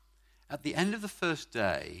 At the end of the first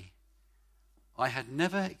day, I had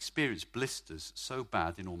never experienced blisters so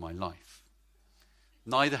bad in all my life.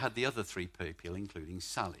 Neither had the other 3 people, including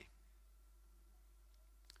Sally.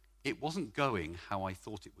 It wasn't going how I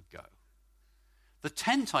thought it would go. The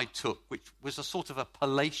tent I took, which was a sort of a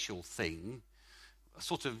palatial thing, a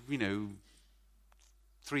sort of,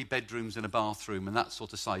 3 bedrooms and a bathroom and that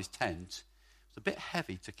sort of size tent, was a bit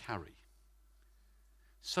heavy to carry.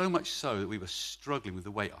 So much so that we were struggling with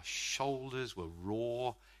the weight. Our shoulders were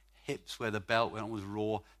raw, hips where the belt went on was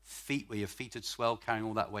raw, feet where your feet had swelled, carrying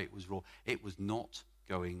all that weight was raw. It was not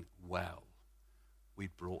going well.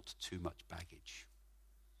 We'd brought too much baggage.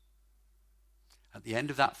 At the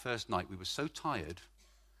end of that first night, we were so tired,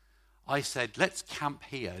 I said, let's camp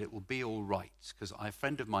here. It will be all right, because a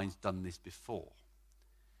friend of mine's done this before.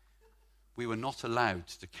 We were not allowed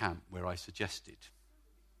to camp where I suggested.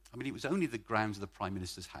 I mean, it was only the grounds of the Prime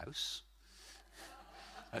Minister's house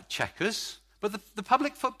at Chequers, but the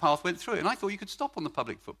public footpath went through it, and I thought you could stop on the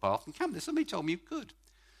public footpath and camp there. Somebody told me you could.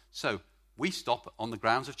 So we stopped on the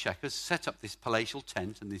grounds of Chequers, set up this palatial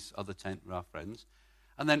tent and this other tent with our friends,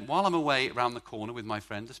 and then while I'm away around the corner with my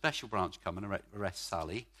friend, a special branch come and arrest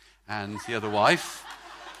Sally and the other wife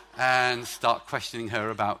and start questioning her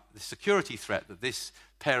about the security threat that this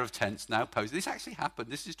pair of tents now pose. This actually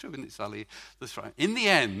happened. This is true, isn't it, Sally? That's right. In the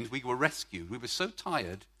end, we were rescued. We were so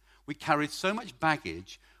tired. We carried so much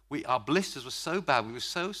baggage. Our blisters were so bad. We were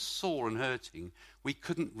so sore and hurting. We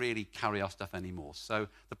couldn't really carry our stuff anymore. So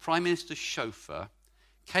the Prime Minister's chauffeur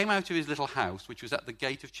came out of his little house, which was at the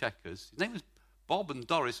gate of Chequers. His name was Bob and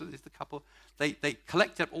Doris, the couple. They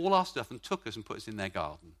collected up all our stuff and took us and put us in their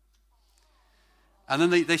garden. And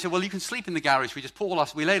then they said, well, you can sleep in the garage.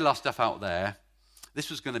 We laid our stuff out there. This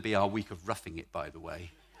was going to be our week of roughing it, by the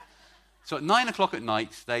way. So at 9 o'clock at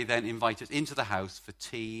night, they then invited us into the house for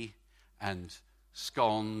tea and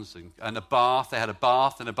scones and a bath. They had a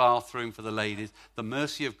bath and a bathroom for the ladies. The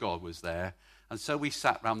mercy of God was there. And so we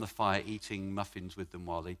sat round the fire eating muffins with them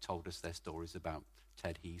while they told us their stories about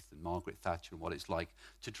Ted Heath and Margaret Thatcher and what it's like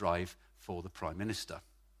to drive for the Prime Minister.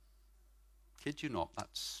 Kid you not,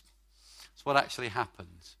 that's what actually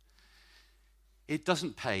happens. It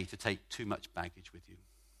doesn't pay to take too much baggage with you.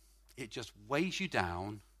 It just weighs you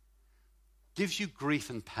down, gives you grief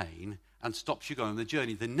and pain, and stops you going on the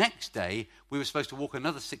journey. The next day, we were supposed to walk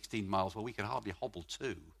another 16 miles. Well, we could hardly hobble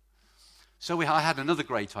 2. So I had another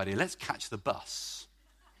great idea. Let's catch the bus.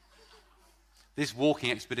 This walking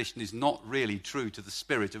expedition is not really true to the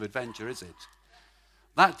spirit of adventure, is it?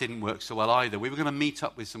 That didn't work so well either. We were going to meet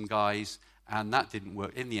up with some guys And that didn't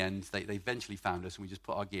work. In the end, they eventually found us, and we just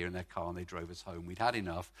put our gear in their car, and they drove us home. We'd had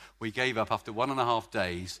enough. We gave up after 1.5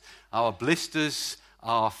 days. Our blisters,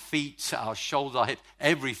 our feet, our shoulders, our hips,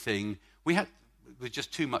 everything, it was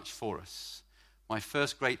just too much for us. My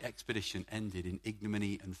first great expedition ended in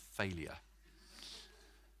ignominy and failure.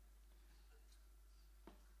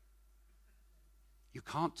 You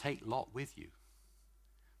can't take Lot with you.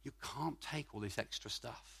 You can't take all this extra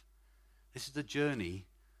stuff. This is the journey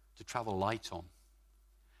to travel light on.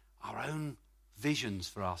 Our own visions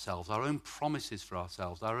for ourselves, our own promises for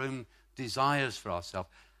ourselves, our own desires for ourselves.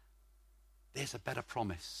 There's a better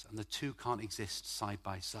promise, and the two can't exist side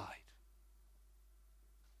by side.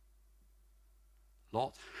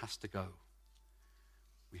 Lot has to go.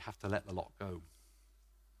 We have to let the Lot go.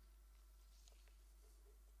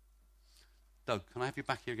 Doug, can I have you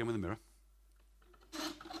back here again with a mirror?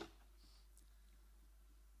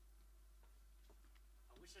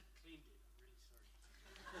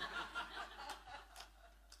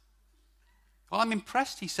 Well, I'm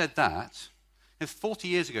impressed he said that. If 40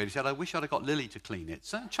 years ago he said, I wish I'd have got Lily to clean it.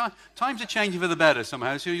 So times are changing for the better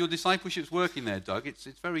somehow. So your discipleship's working there, Doug. It's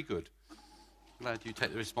very good. Glad you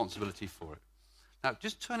take the responsibility for it. Now,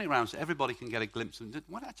 just turn it around so everybody can get a glimpse. I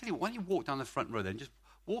tell you what, why don't you walk down the front row then? Just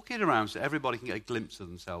walk it around so everybody can get a glimpse of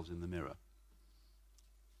themselves in the mirror.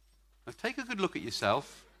 Now, take a good look at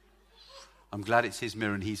yourself. I'm glad it's his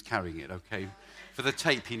mirror and he's carrying it, okay? For the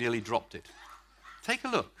tape, he nearly dropped it. Take a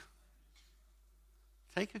look.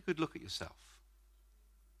 Take a good look at yourself.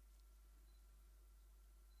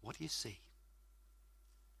 What do you see?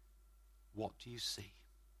 What do you see?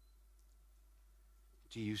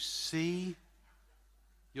 Do you see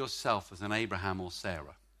yourself as an Abraham or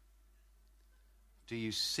Sarah? Do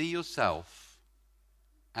you see yourself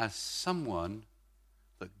as someone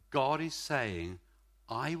that God is saying,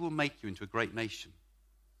 I will make you into a great nation?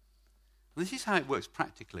 And this is how it works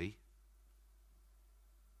practically.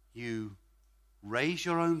 You raise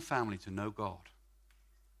your own family to know God.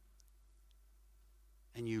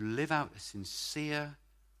 And you live out a sincere,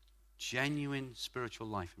 genuine spiritual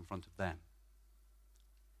life in front of them.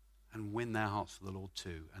 And win their hearts for the Lord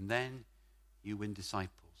too. And then you win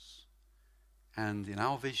disciples. And in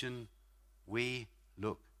our vision, we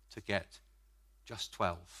look to get just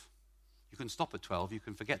 12. You can stop at 12. You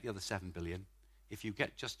can forget the other 7 billion. If you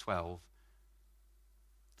get just 12,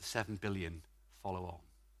 the 7 billion follow on.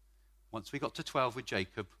 Once we got to 12 with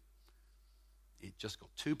Jacob, it just got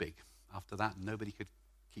too big. After that, nobody could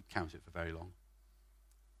keep count it for very long.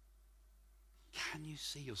 Can you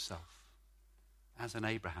see yourself as an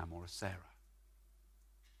Abraham or a Sarah?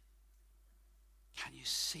 Can you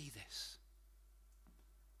see this?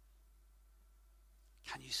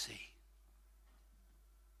 Can you see?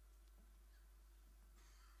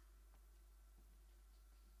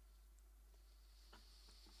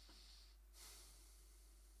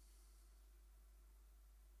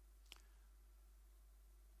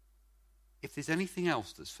 If there's anything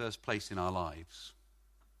else that's first place in our lives,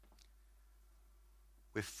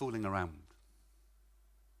 we're fooling around.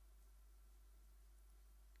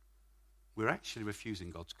 We're actually refusing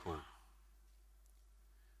God's call.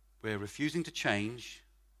 We're refusing to change.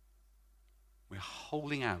 We're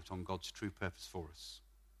holding out on God's true purpose for us.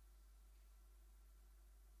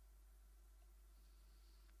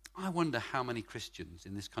 I wonder how many Christians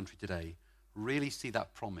in this country today really see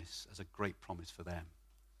that promise as a great promise for them.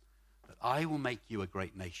 That I will make you a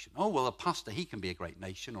great nation. Oh, well, a pastor, he can be a great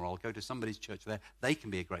nation, or I'll go to somebody's church there, they can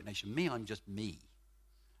be a great nation. Me, I'm just me.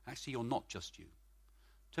 Actually, you're not just you.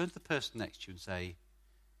 Turn to the person next to you and say,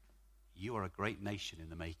 you are a great nation in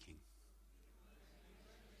the making.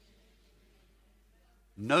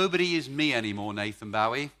 Nobody is me anymore, Nathan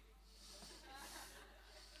Bowie.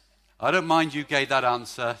 I don't mind you gave that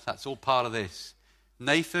answer. That's all part of this.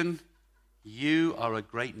 Nathan, you are a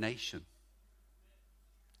great nation.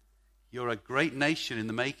 You're a great nation in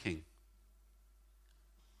the making.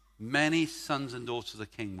 Many sons and daughters of the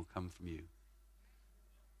King will come from you.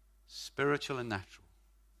 Spiritual and natural.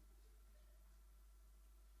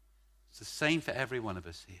 It's the same for every one of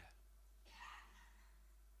us here.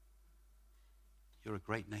 You're a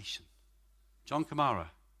great nation. John Kamara,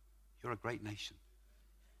 you're a great nation.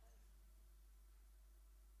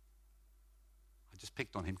 I just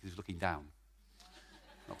picked on him because he was looking down,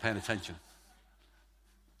 not paying attention.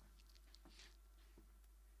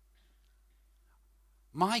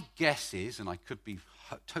 My guess is, and I could be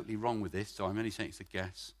totally wrong with this, so I'm only saying it's a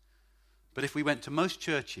guess, but if we went to most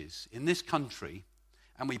churches in this country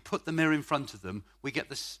and we put the mirror in front of them, we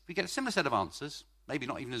get a similar set of answers, maybe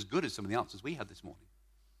not even as good as some of the answers we had this morning.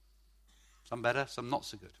 Some better, some not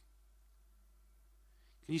so good.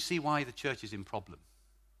 Can you see why the church is in problem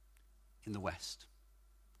in the West?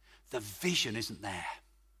 The vision isn't there.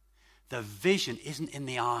 The vision isn't in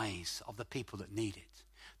the eyes of the people that need it.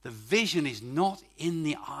 The vision is not in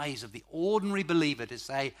the eyes of the ordinary believer to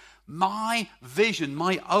say, my vision,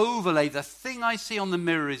 my overlay, the thing I see on the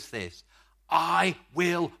mirror is this: I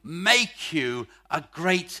will make you a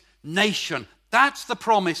great nation. That's the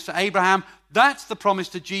promise to Abraham. That's the promise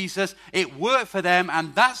to Jesus. It worked for them,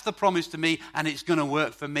 and that's the promise to me, and it's going to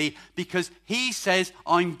work for me because he says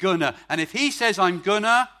I'm gonna. And if he says I'm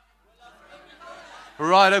gonna,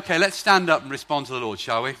 right, okay, let's stand up and respond to the Lord,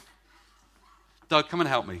 shall we? Doug, come and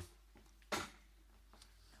help me.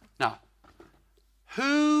 Now,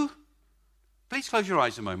 please close your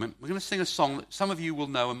eyes a moment. We're going to sing a song that some of you will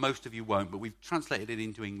know and most of you won't, but we've translated it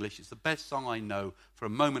into English. It's the best song I know for a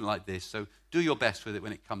moment like this, so do your best with it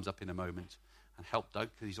when it comes up in a moment. And help Doug,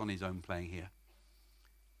 because he's on his own playing here.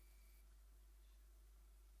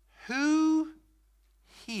 Who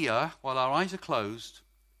here, while our eyes are closed,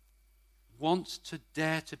 wants to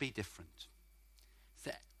dare to be different? Is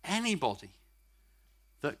there anybody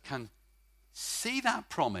that can see that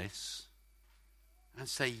promise and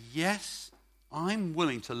say, yes, I'm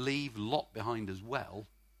willing to leave Lot behind as well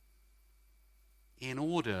in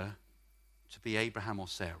order to be Abraham or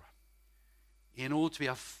Sarah, in order to be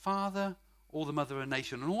a father or the mother of a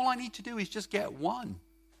nation, and all I need to do is just get one,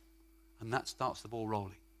 and that starts the ball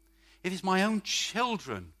rolling. If it's my own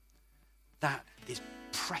children, that is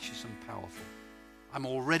precious and powerful. I'm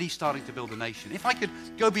already starting to build a nation. If I could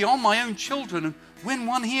go beyond my own children and win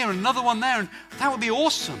one here and another one there, and that would be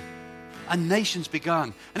awesome. A nation's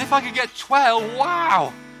begun. And if I could get 12,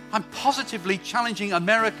 wow! I'm positively challenging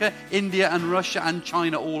America, India, and Russia and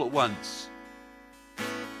China all at once.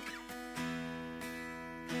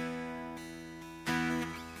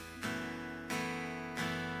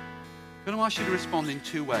 I'm going to ask you to respond in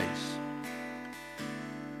two ways.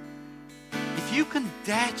 If you can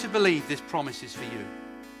dare to believe this promise is for you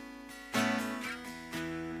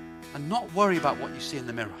and not worry about what you see in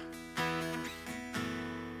the mirror,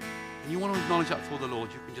 and you want to acknowledge that before the Lord,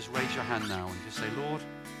 you can just raise your hand now and just say, Lord,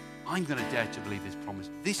 I'm going to dare to believe this promise.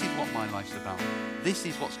 This is what my life's about. This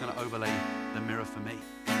is what's going to overlay the mirror for me.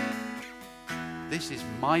 This is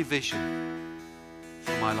my vision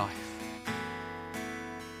for my life.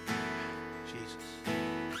 Jesus.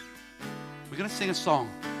 We're going to sing a song.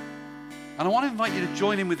 And I want to invite you to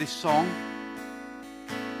join in with this song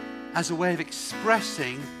as a way of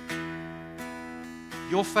expressing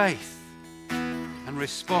your faith and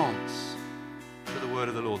response to the word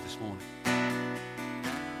of the Lord this morning.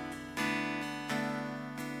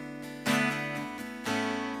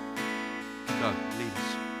 Go, lead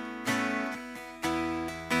us.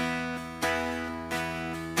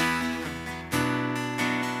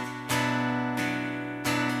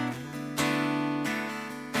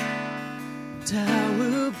 I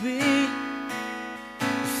will be the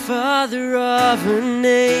father of a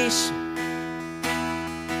nation.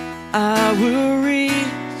 I will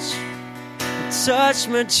reach and touch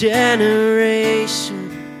my generation.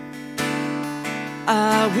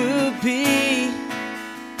 I will be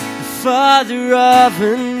the father of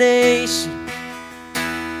a nation.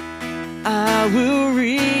 I will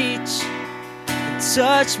reach and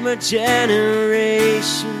touch my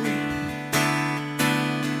generation.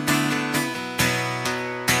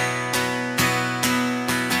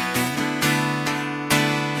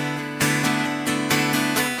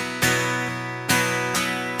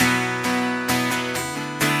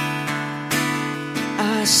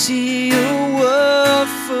 I see a world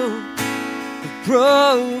full of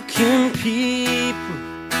broken people,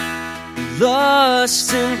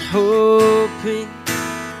 lost and hoping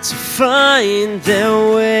to find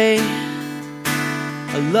their way.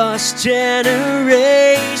 A lost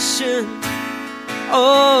generation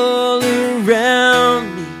all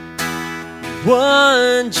around me,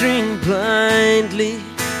 wandering blindly,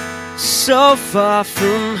 so far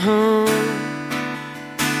from home.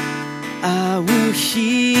 I will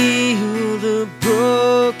heal the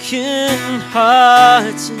broken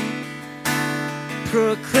hearted,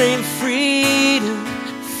 proclaim freedom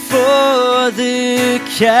for the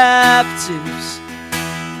captives.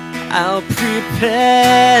 I'll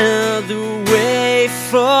prepare the way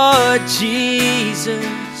for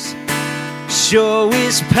Jesus, show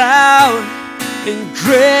His power and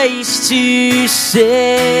grace to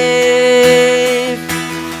save.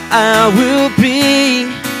 I will be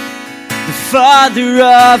the father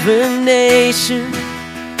of a nation.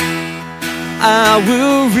 I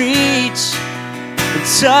will reach and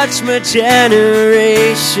touch my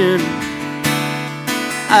generation.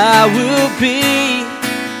 I will be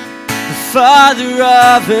the father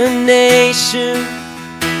of a nation.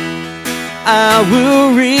 I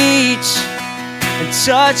will reach and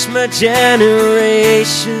touch my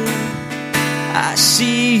generation. I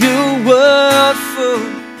see a world full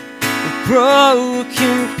of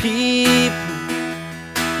broken people,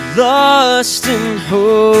 lost and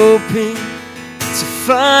hoping to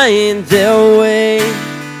find their way.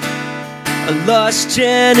 A lost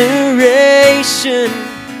generation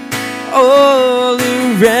all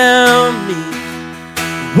around me,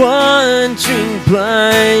 wandering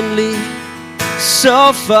blindly,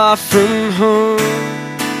 so far from home.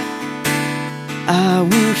 I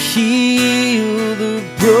will heal the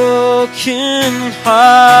broken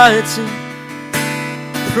hearted,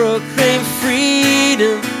 proclaim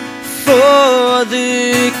freedom for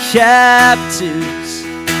the captives.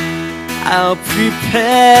 I'll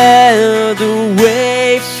prepare the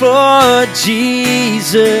way for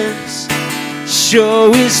Jesus,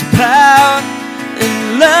 show His power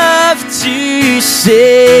and love to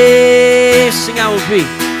save. Sing, I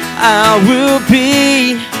will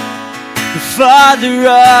be the father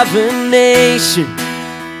of a nation.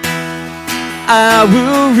 I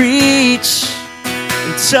will reach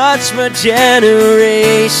and touch my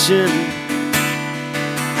generation.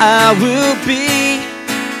 I will be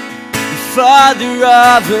the father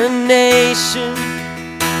of a nation.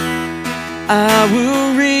 I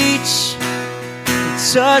will reach and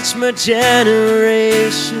touch my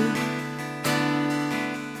generation.